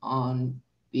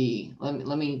B.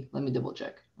 Let me double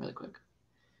check really quick.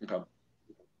 Okay.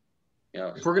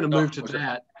 Yeah. If we're going to move to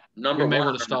that, we may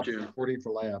want to stop the recording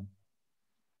for lab.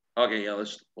 Okay, yeah,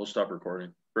 we'll stop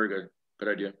recording. Very good. Good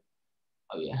idea.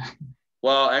 Oh yeah.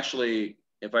 Well, actually,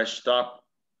 if I stop,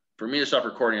 for me to stop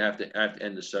recording, I have to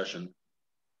end the session.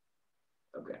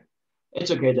 Okay. It's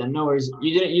okay then. No worries.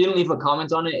 You didn't leave a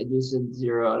comment on it. It just said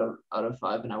 0 out of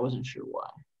 5, and I wasn't sure why.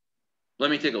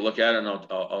 Let me take a look at it, and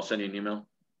I'll send you an email.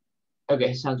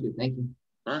 Okay, sounds good. Thank you.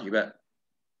 You bet.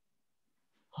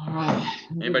 All right.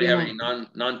 Anybody have any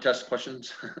non-test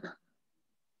questions?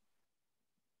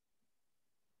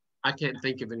 I can't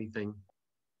think of anything.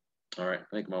 All right.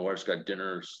 I think my wife's got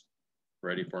dinners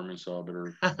ready for me, so I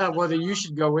better Well, then you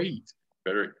should go eat.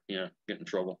 get in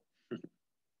trouble.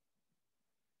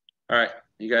 All right.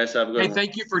 You guys have a good Hey, one.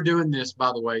 thank you for doing this,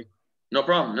 by the way. No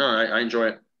problem. No, I enjoy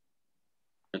it.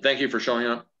 And thank you for showing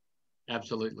up.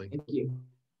 Absolutely. Thank you.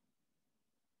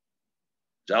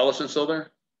 Is Allison still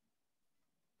there?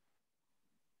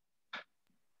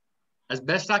 As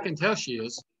best I can tell, she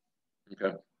is.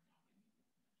 Okay.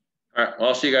 All right. Well,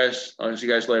 I'll see you guys. I'll see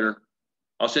you guys later.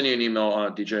 I'll send you an email,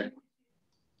 DJ.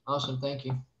 Awesome. Thank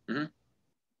you. Have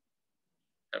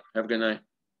a good night.